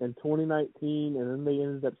in 2019, and then they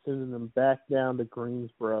ended up sending him back down to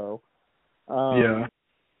Greensboro.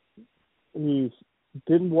 He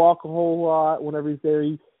didn't walk a whole lot whenever he's there.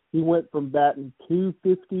 He went from batting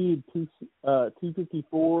 250 to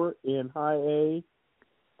 254 in high A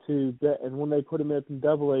and when they put him up in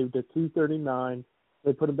Double A to 239.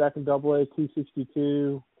 They put him back in Double A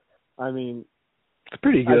 262. I mean, it's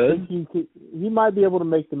pretty good. I think he might be able to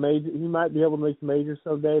make the major. He might be able to make the major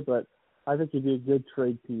someday, but I think he'd be a good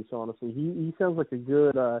trade piece. Honestly, he sounds like a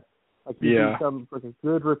good like a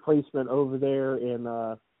good replacement over there in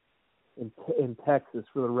Texas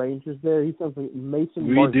for the Rangers. There, he sounds like Mason.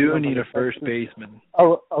 We Martin do need a first baseman.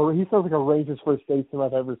 He sounds like a Rangers first baseman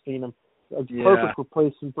I've ever seen him. A perfect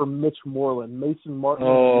replacement for Mitch Moreland. Mason Martin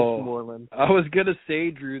and Mitch Moreland. I was gonna say,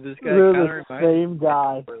 Drew, this guy kind of reminds me of same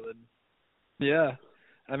guy. Moreland. Yeah,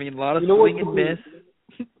 I mean, a lot of swing and miss.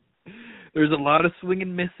 There's a lot of swing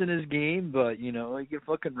and miss in his game, but he can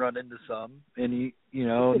fucking run into some. And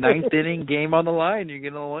ninth inning, game on the line, you're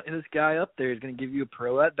gonna want this guy up there. He's gonna give you a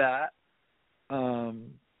pro at bat.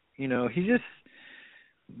 He just.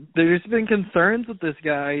 There's been concerns with this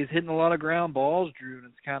guy. He's hitting a lot of ground balls, Drew, and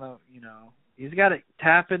it's kind of, he's got to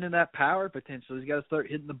tap into that power potential. He's got to start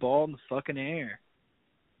hitting the ball in the fucking air.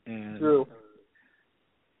 And Drew.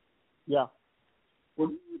 Yeah.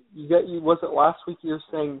 Was it last week you were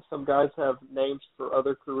saying some guys have names for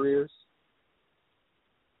other careers?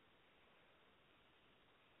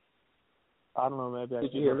 I don't know. Maybe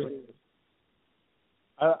Did you hear me?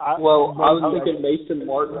 I was thinking Mason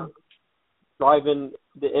Martin driving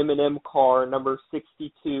the M&M car, number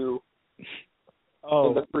 62. Oh,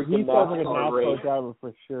 in the freaking he sounds like a NASCAR race. NASCAR driver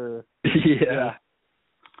for sure. Yeah,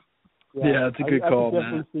 it's a good call,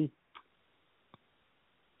 man.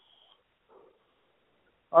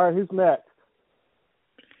 All right, who's next?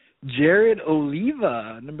 Jared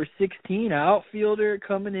Oliva, number 16, outfielder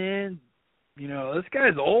coming in. This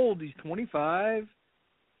guy's old. He's 25.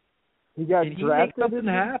 He got and drafted. He makes something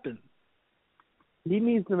happen. He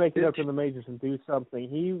needs to make it up in the majors and do something.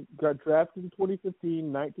 He got drafted in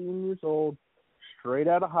 2015, 19 years old, straight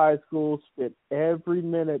out of high school, spent every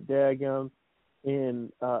minute, daggum,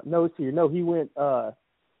 in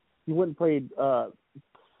he went and played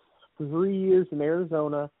 3 years in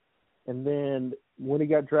Arizona, and then when he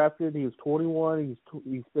got drafted, he was 21.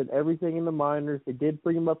 He spent everything in the minors. They did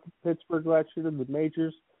bring him up to Pittsburgh last year to the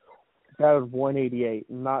majors. That was 188,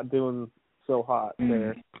 not doing so hot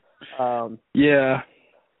there. Yeah,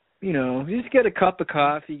 you just get a cup of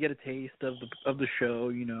coffee, get a taste of the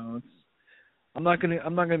show. I'm not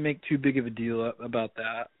gonna make too big of a deal about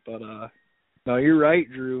that. But no, you're right,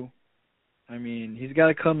 Drew. I mean, he's got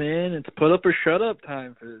to come in. It's put up or shut up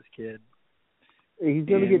time for this kid. He's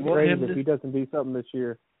going to get traded if he doesn't do something this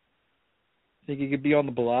year. Think he could be on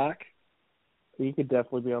the block? He could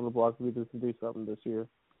definitely be on the block if he doesn't do something this year.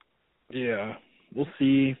 Yeah, we'll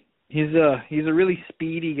see. He's a really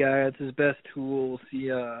speedy guy. That's his best tool. We'll see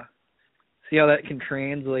how that can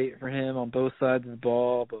translate for him on both sides of the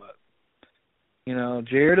ball. But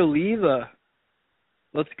Jared Oliva,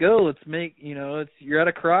 let's go. Let's make you're at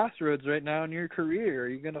a crossroads right now in your career. Are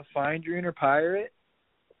you gonna find your inner pirate?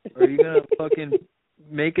 Or are you gonna fucking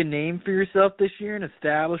make a name for yourself this year and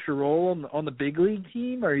establish a role on the big league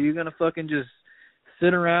team? Or are you gonna fucking just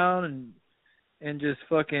sit around and just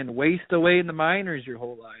fucking waste away in the minors your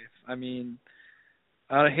whole life? I mean,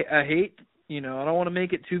 I hate, I don't want to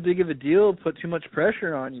make it too big of a deal, put too much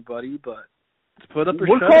pressure on you, buddy, but let's put up or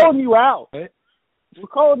shut up. We're calling you out. Right? We're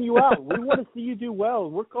calling you out. We want to see you do well.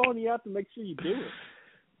 We're calling you out to make sure you do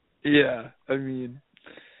it. Yeah, I mean,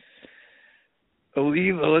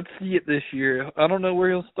 Oliva, let's see it this year. I don't know where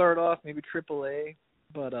he'll start off, maybe AAA,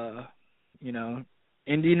 but,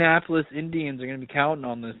 Indianapolis Indians are going to be counting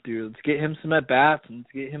on this dude. Let's get him some at-bats and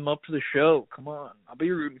let's get him up to the show. Come on. I'll be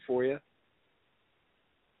rooting for you.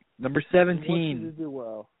 Number 17. I want you to do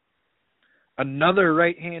well. Another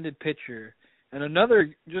right-handed pitcher. And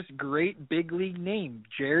another just great big league name,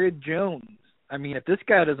 Jared Jones. I mean, if this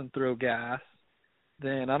guy doesn't throw gas,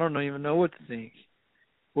 then I don't even know what to think.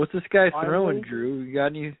 What's this guy throwing, Drew?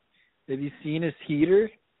 Have you seen his heater?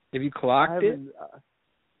 Have you clocked it?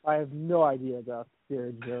 I have no idea about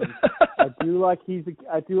Jared Jones. I do like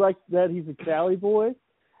that he's a Cali boy.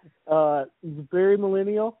 He's very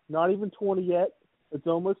millennial, not even 20 yet. It's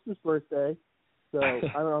almost his birthday. So I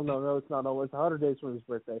don't know. No, it's not almost 100 days from his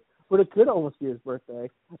birthday, but it could almost be his birthday.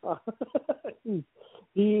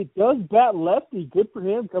 He does bat lefty. Good for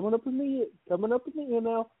him. Coming up in the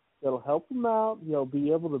NL, that'll help him out. He'll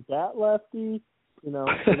be able to bat lefty. It'll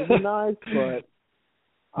be nice. But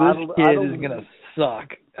this kid is gonna suck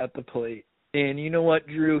at the plate. And you know what,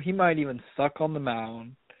 Drew? He might even suck on the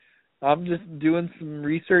mound. I'm just doing some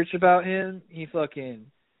research about him. He thought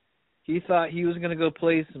he was going to go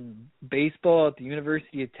play some baseball at the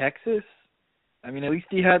University of Texas. I mean, at least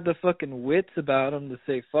he had the fucking wits about him to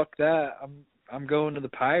say, fuck that, I'm going to the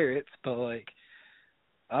Pirates. But,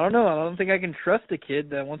 I don't know. I don't think I can trust a kid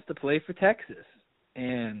that wants to play for Texas.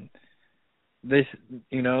 And this,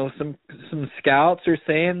 some scouts are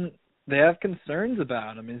saying they have concerns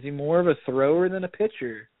about him. Is he more of a thrower than a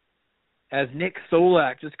pitcher? As Nick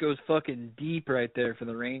Solak just goes fucking deep right there for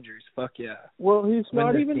the Rangers. Fuck yeah. Well, he's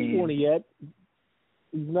not even 20 yet.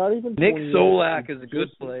 He's not even 20 Nick Solak yet. is a good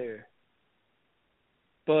player.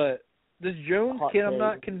 But this Jones kid, I'm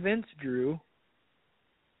not convinced, Drew.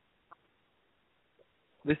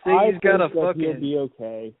 They say he's got a fucking... he'll be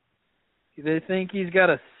okay. They think he's got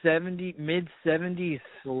a mid-70s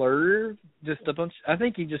slurve. I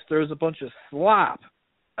think he just throws a bunch of slop.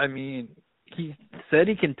 I mean... He said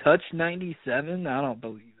he can touch 97. I don't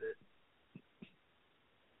believe it.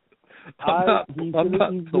 He's gonna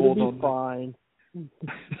be fine.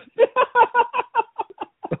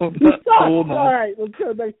 I'm not sold on. All right, let's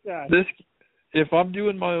go next guy. If I'm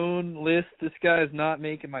doing my own list, this guy is not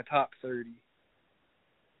making my top 30.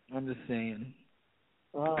 I'm just saying.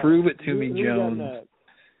 Prove it to me, Jones.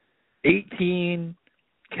 18,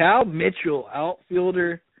 Cal Mitchell,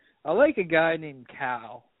 outfielder. I like a guy named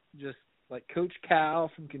Cal. Just like Coach Cal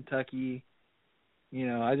from Kentucky. I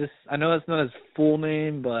know that's not his full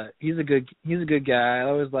name, but he's a good guy. I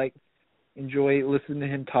always enjoy listening to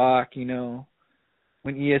him talk, when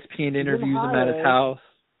ESPN interviews him at his house.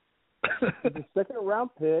 He's a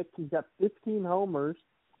second-round pick. He's got 15 homers.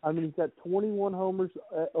 I mean, he's got 21 homers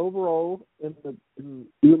overall in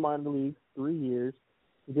the minor leagues, 3 years.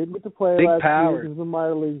 He didn't get to play last year because the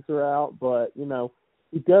minor leagues are out, but,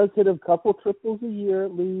 he does hit a couple triples a year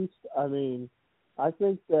at least. I mean, I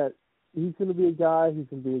think that he's going to be a guy who's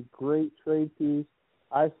going to be a great trade piece.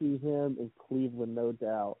 I see him in Cleveland, no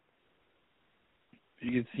doubt.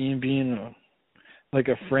 You could see him being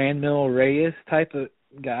a Franmil Reyes type of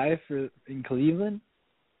guy in Cleveland?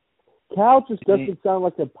 Cal just doesn't sound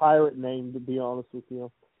like a pirate name, to be honest with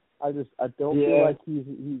you. I don't feel like he's.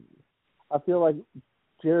 I feel like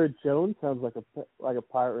Jared Jones sounds like a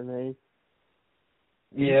pirate name.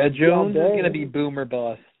 Yeah, Jones is going to be boomer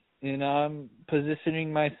bust. And I'm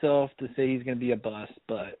positioning myself to say he's going to be a bust,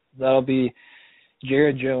 but that'll be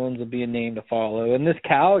Jared Jones will be a name to follow. And this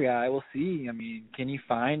Cal guy, we'll see. I mean, can he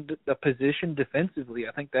find the position defensively?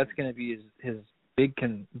 I think that's going to be his big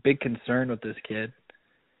concern with this kid.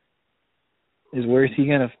 Is where is he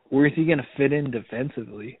gonna fit in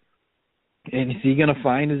defensively? And is he gonna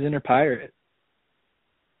find his inner pirate?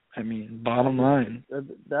 I mean, bottom line.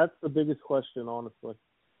 That's the biggest question, honestly.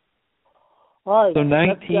 All right. So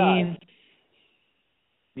 19.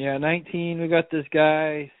 Yeah, 19. We got this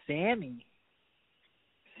guy, Sammy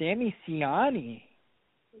Siani.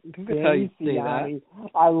 I think that's how you say that.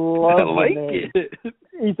 I love the name. It.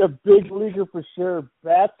 He's a big leaguer for sure.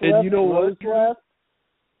 Bats and left, you know Rose what? left.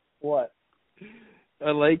 What?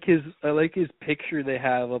 I like his picture they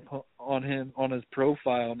have up on him on his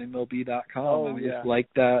profile on MLB.com. Oh, I just like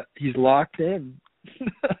that. He's locked in.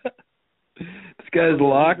 This guy's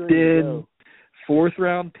locked in. 4th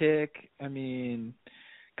round pick. I mean,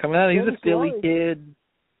 coming out, he's a Philly kid.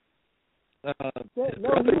 His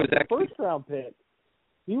brother was actually 1st round pick.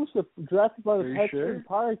 He was drafted by the Pittsburgh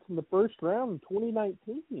Pirates in the 1st round in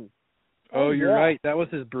 2019. Oh, you're right. That was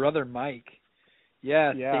his brother, Mike.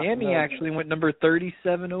 Yeah, Sammy actually went number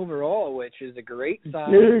 37 overall, which is a great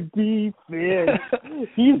sign. Dude, D-Fish.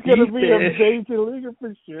 He's going to be a major leaguer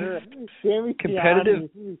for sure. Sammy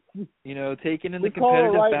competitive, Siani. taking in the competitive call it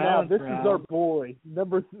right balance now. This round. is our boy.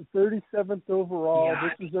 Number 37th overall.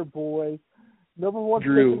 Siani. This is our boy. Number 1 pick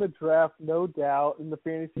Drew. in the draft, no doubt, in the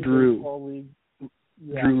fantasy baseball league.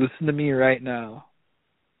 Yeah. Drew, listen to me right now.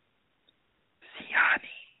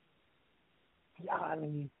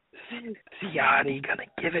 Siani gonna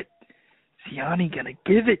give it. Siani gonna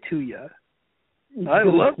give it to you. I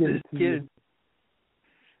love this kid.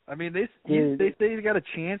 I mean, they say he's got a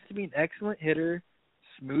chance to be an excellent hitter,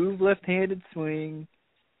 smooth left-handed swing.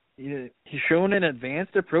 He's showing an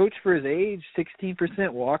advanced approach for his age,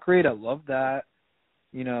 16% walk rate. I love that.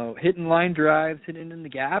 Hitting line drives, hitting in the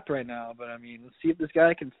gap right now. But, I mean, let's see if this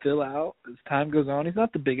guy can fill out as time goes on. He's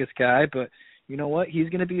not the biggest guy, but you know what? He's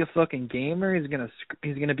going to be a fucking gamer. He's going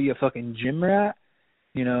to be a fucking gym rat.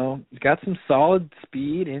 He's got some solid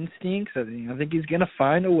speed, instincts. I think he's going to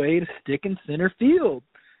find a way to stick in center field.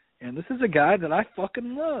 And this is a guy that I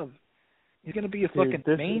fucking love. He's going to be a fucking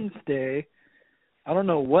mainstay. I don't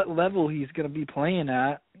know what level he's going to be playing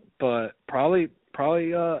at, but probably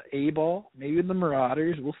A-ball, maybe in the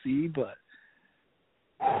Marauders. We'll see, but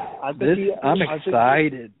I'm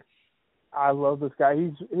excited. I love this guy.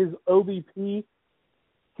 His OBP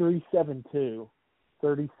 372,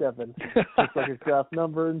 37. Just like his draft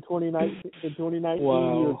number in 2019. In 2019, wow.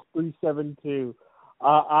 He was 372.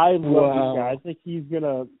 I love this guy. I think he's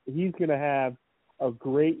gonna have a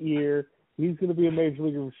great year. He's gonna be a major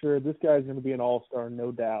leaguer for sure. This guy's gonna be an all-star,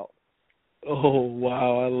 no doubt. Oh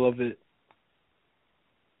wow, I love it.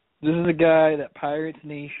 This is a guy that Pirates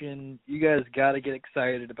Nation, you guys got to get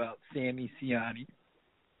excited about, Sammy Siani.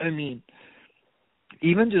 I mean,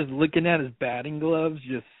 even just looking at his batting gloves,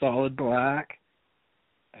 just solid black.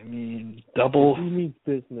 I mean, He means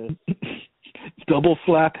business. Double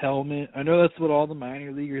flap helmet. I know that's what all the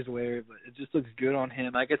minor leaguers wear, but it just looks good on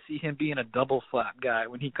him. I could see him being a double flap guy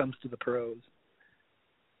when he comes to the pros.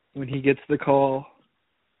 When he gets the call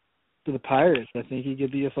to the Pirates, I think he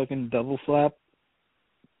could be a fucking double flap,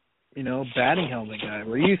 batting helmet guy.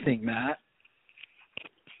 What do you think, Matt?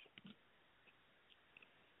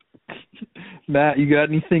 Matt, you got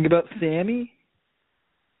anything about Sammy?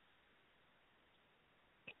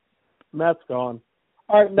 Matt's gone.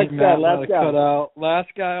 All right, next guy, last guy. Cut out. Last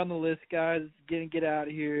guy on the list, guys. Gonna get out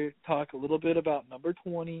of here. Talk a little bit about number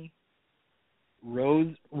 20,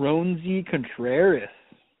 Roansy Contreras,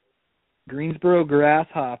 Greensboro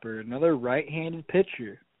Grasshopper, another right-handed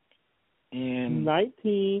pitcher. And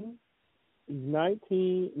 19. No,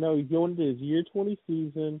 he's going into his year 20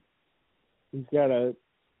 season. He's got a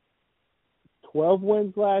 12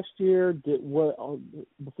 wins last year.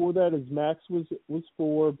 Before that, his max was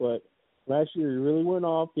 4, but last year he really went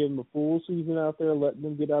off, gave him a full season out there, letting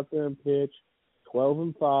him get out there and pitch.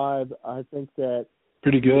 12-5. I think that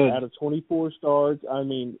pretty good. Out of 24 starts, I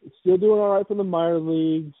mean, still doing all right from the minor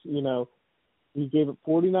leagues. He gave it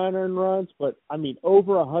 49 earned runs, but I mean,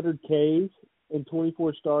 over 100 Ks in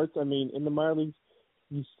 24 starts. I mean, in the minor leagues,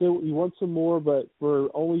 you want some more, but for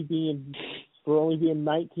only being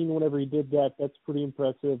 19 whenever he did that, that's pretty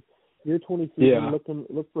impressive. Year 20 season,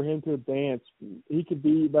 look for him to advance. He could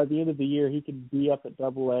be, by the end of the year, he could be up at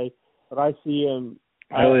AA. but I see him.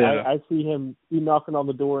 Hell yeah. I see him knocking on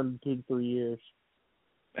the door in 2 to 3 years.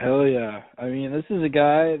 Hell yeah. I mean, this is a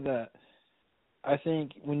guy that I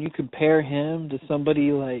think when you compare him to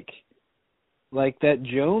somebody like that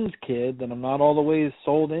Jones kid that I'm not all the way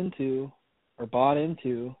sold into or bought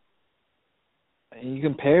into, and you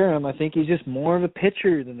compare him, I think he's just more of a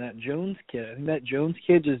pitcher than that Jones kid. I think that Jones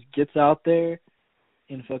kid just gets out there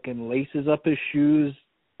and fucking laces up his shoes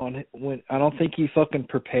when I don't think he fucking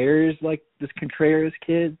prepares like this Contreras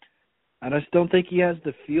kid. I just don't think he has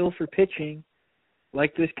the feel for pitching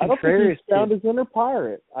like this Contreras kid. I don't think he's found his inner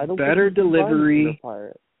pirate. Better delivery.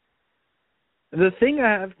 Pirate. The thing I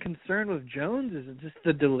have concern with Jones is just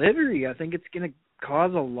the delivery. I think it's going to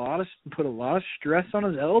cause put a lot of stress on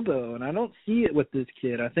his elbow, and I don't see it with this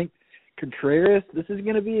kid. I think Contreras, this is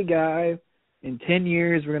going to be a guy in 10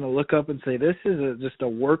 years we're going to look up and say this is just a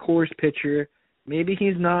workhorse pitcher. Maybe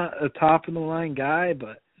he's not a top-of-the-line guy,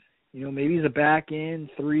 but, you know, maybe he's a back-end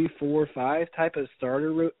 3, 4, 5 type of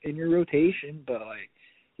starter in your rotation, but, like,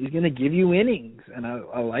 he's going to give you innings, and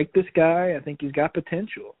I like this guy. I think he's got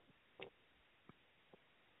potential.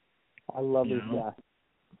 I love this guy.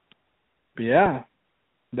 But, yeah,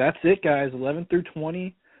 that's it, guys, 11 through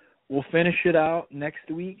 20. We'll finish it out next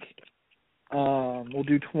week. We'll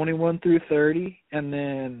do 21 through 30, and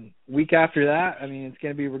then week after that, I mean,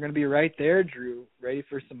 we're gonna be right there, Drew, ready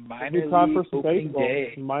for some minor league opening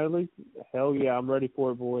day. Minor league, hell yeah, I'm ready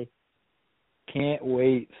for it, boy. Can't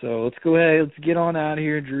wait. So let's go ahead. Let's get on out of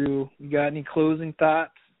here, Drew. You got any closing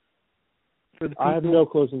thoughts for the people? I have no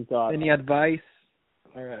closing thoughts. Any advice?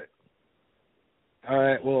 All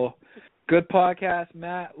right. Well, good podcast,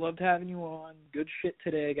 Matt. Loved having you on. Good shit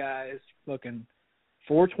today, guys. Fucking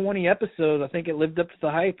 420 episodes. I think it lived up to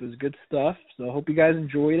the hype. It was good stuff. So I hope you guys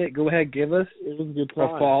enjoyed it. Go ahead, give us a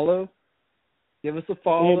follow. Give us a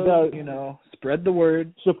follow. And, spread the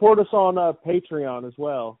word. Support us on Patreon as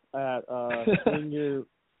well at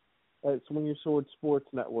Swing Your Sword Sports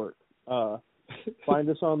Network. Find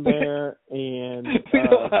us on there, and we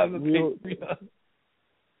don't have a Patreon.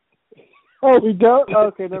 Oh, we don't?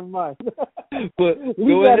 Okay, never mind. But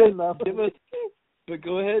go ahead,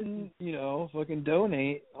 go ahead and, fucking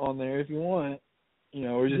donate on there if you want.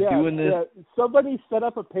 We're just doing this. Yeah. Somebody set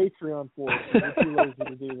up a Patreon for us. We're too lazy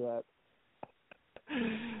to do that.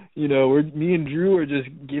 Me and Drew are just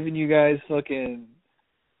giving you guys fucking...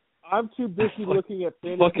 I'm too busy looking at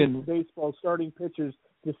fantasy baseball starting pitchers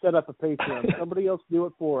to set up a Patreon. Somebody else do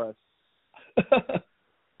it for us.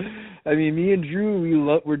 I mean, me and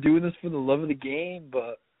Drew, we're doing this for the love of the game,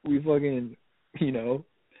 but we fucking,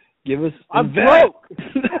 give us... I'm broke!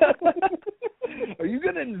 Are you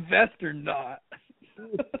going to invest or not?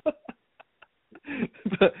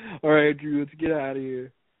 All right, Drew, let's get out of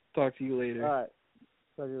here. Talk to you later. All right.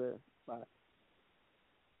 Talk to you later.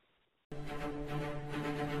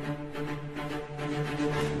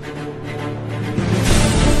 Bye.